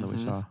touch that one that we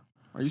Mhm. saw.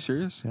 Are you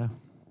serious? Yeah.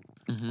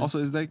 Mhm. Also,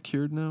 is that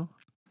cured now?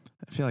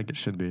 I feel like it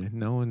should be.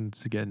 No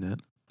one's getting it.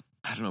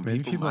 I don't know. maybe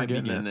People people are might be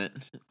getting getting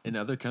it in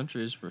other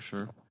countries for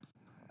sure.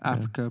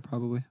 Africa,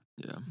 probably.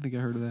 Yeah. I think I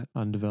heard of that.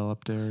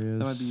 Undeveloped areas.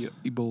 That might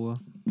be Ebola.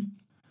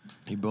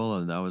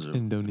 Ebola. That was a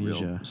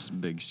Indonesia. real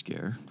big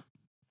scare.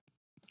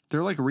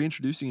 They're like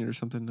reintroducing it or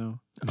something now.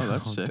 Oh,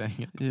 that's sick. Dang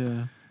it.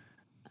 Yeah.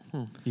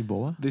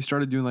 Ebola? They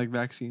started doing like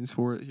vaccines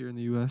for it here in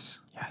the U.S.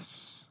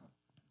 Yes.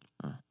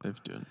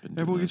 They've been doing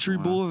Everyone that gets for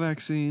your a while. Ebola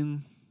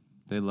vaccine.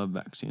 They love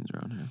vaccines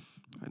around here.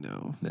 I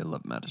know. They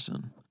love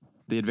medicine.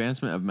 The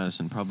advancement of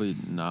medicine, probably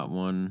not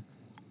one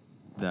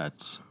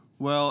that's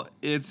Well,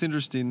 it's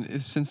interesting.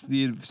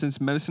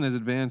 Since medicine has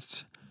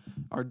advanced,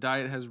 our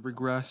diet has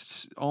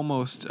regressed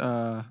almost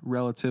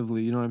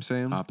relatively. You know what I'm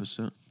saying?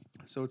 opposite.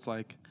 So it's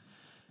like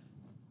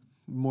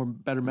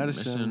better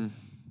medicine,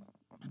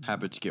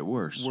 Habits get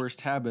worse.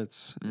 worst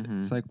habits. Mhm.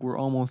 It's like we're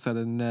almost at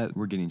a net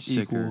We're getting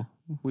sicker.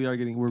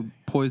 equal. We're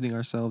poisoning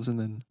ourselves and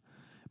then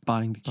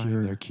buying the Buying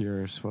cure. their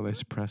cures while they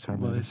suppress our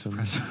Well, they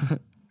medicine. suppress-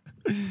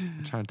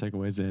 Trying to take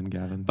away Zen,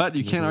 Gavin. But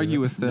you Can can't believe argue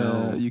it? with the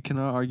No. you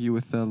cannot argue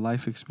with the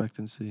life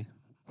expectancy.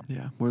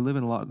 Yeah. We're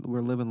living a lot.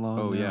 We're living long.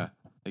 Oh now. yeah,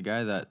 the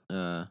guy that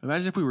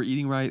Imagine if we were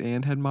eating right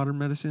and had modern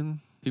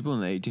medicine. people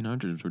in the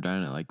 1800s were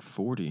dying at like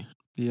 40.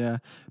 Yeah,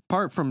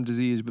 apart from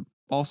disease, but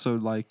also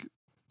like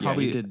Probably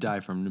probably he did die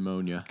from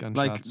pneumonia.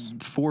 like Gunshots.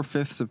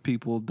 4/5 of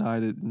people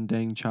died in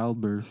dang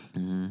childbirth.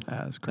 Mm-hmm.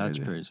 That's crazy. That's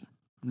crazy.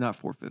 Not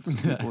 4/5 of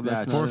people.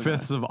 That's That's- not-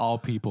 4/5 of all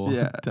people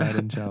Yeah. died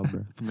in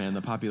childbirth. Man,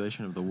 the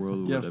population of the world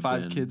You would have have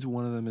 5 been, kids.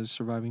 One of them is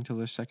surviving till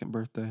their second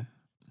birthday.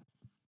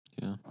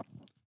 Yeah.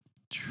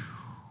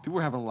 People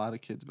were having a lot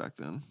of kids back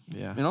then,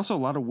 Yeah. and also a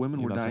lot of women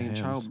Need were lots of dying in hands.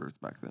 childbirth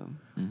back then.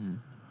 Mm-hmm.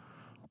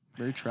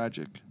 Very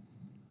tragic.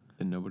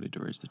 And nobody to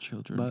raise the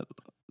children. But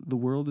the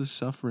world is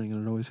suffering,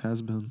 and it always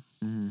has been.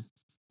 mm-hmm.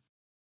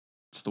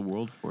 It's the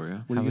world for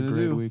you. What Have are you a gonna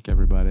great do? week,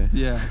 everybody.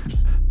 Yeah. Have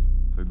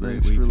a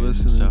great Thanks for weekend of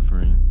listening.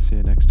 suffering. See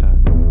you next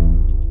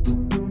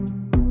time.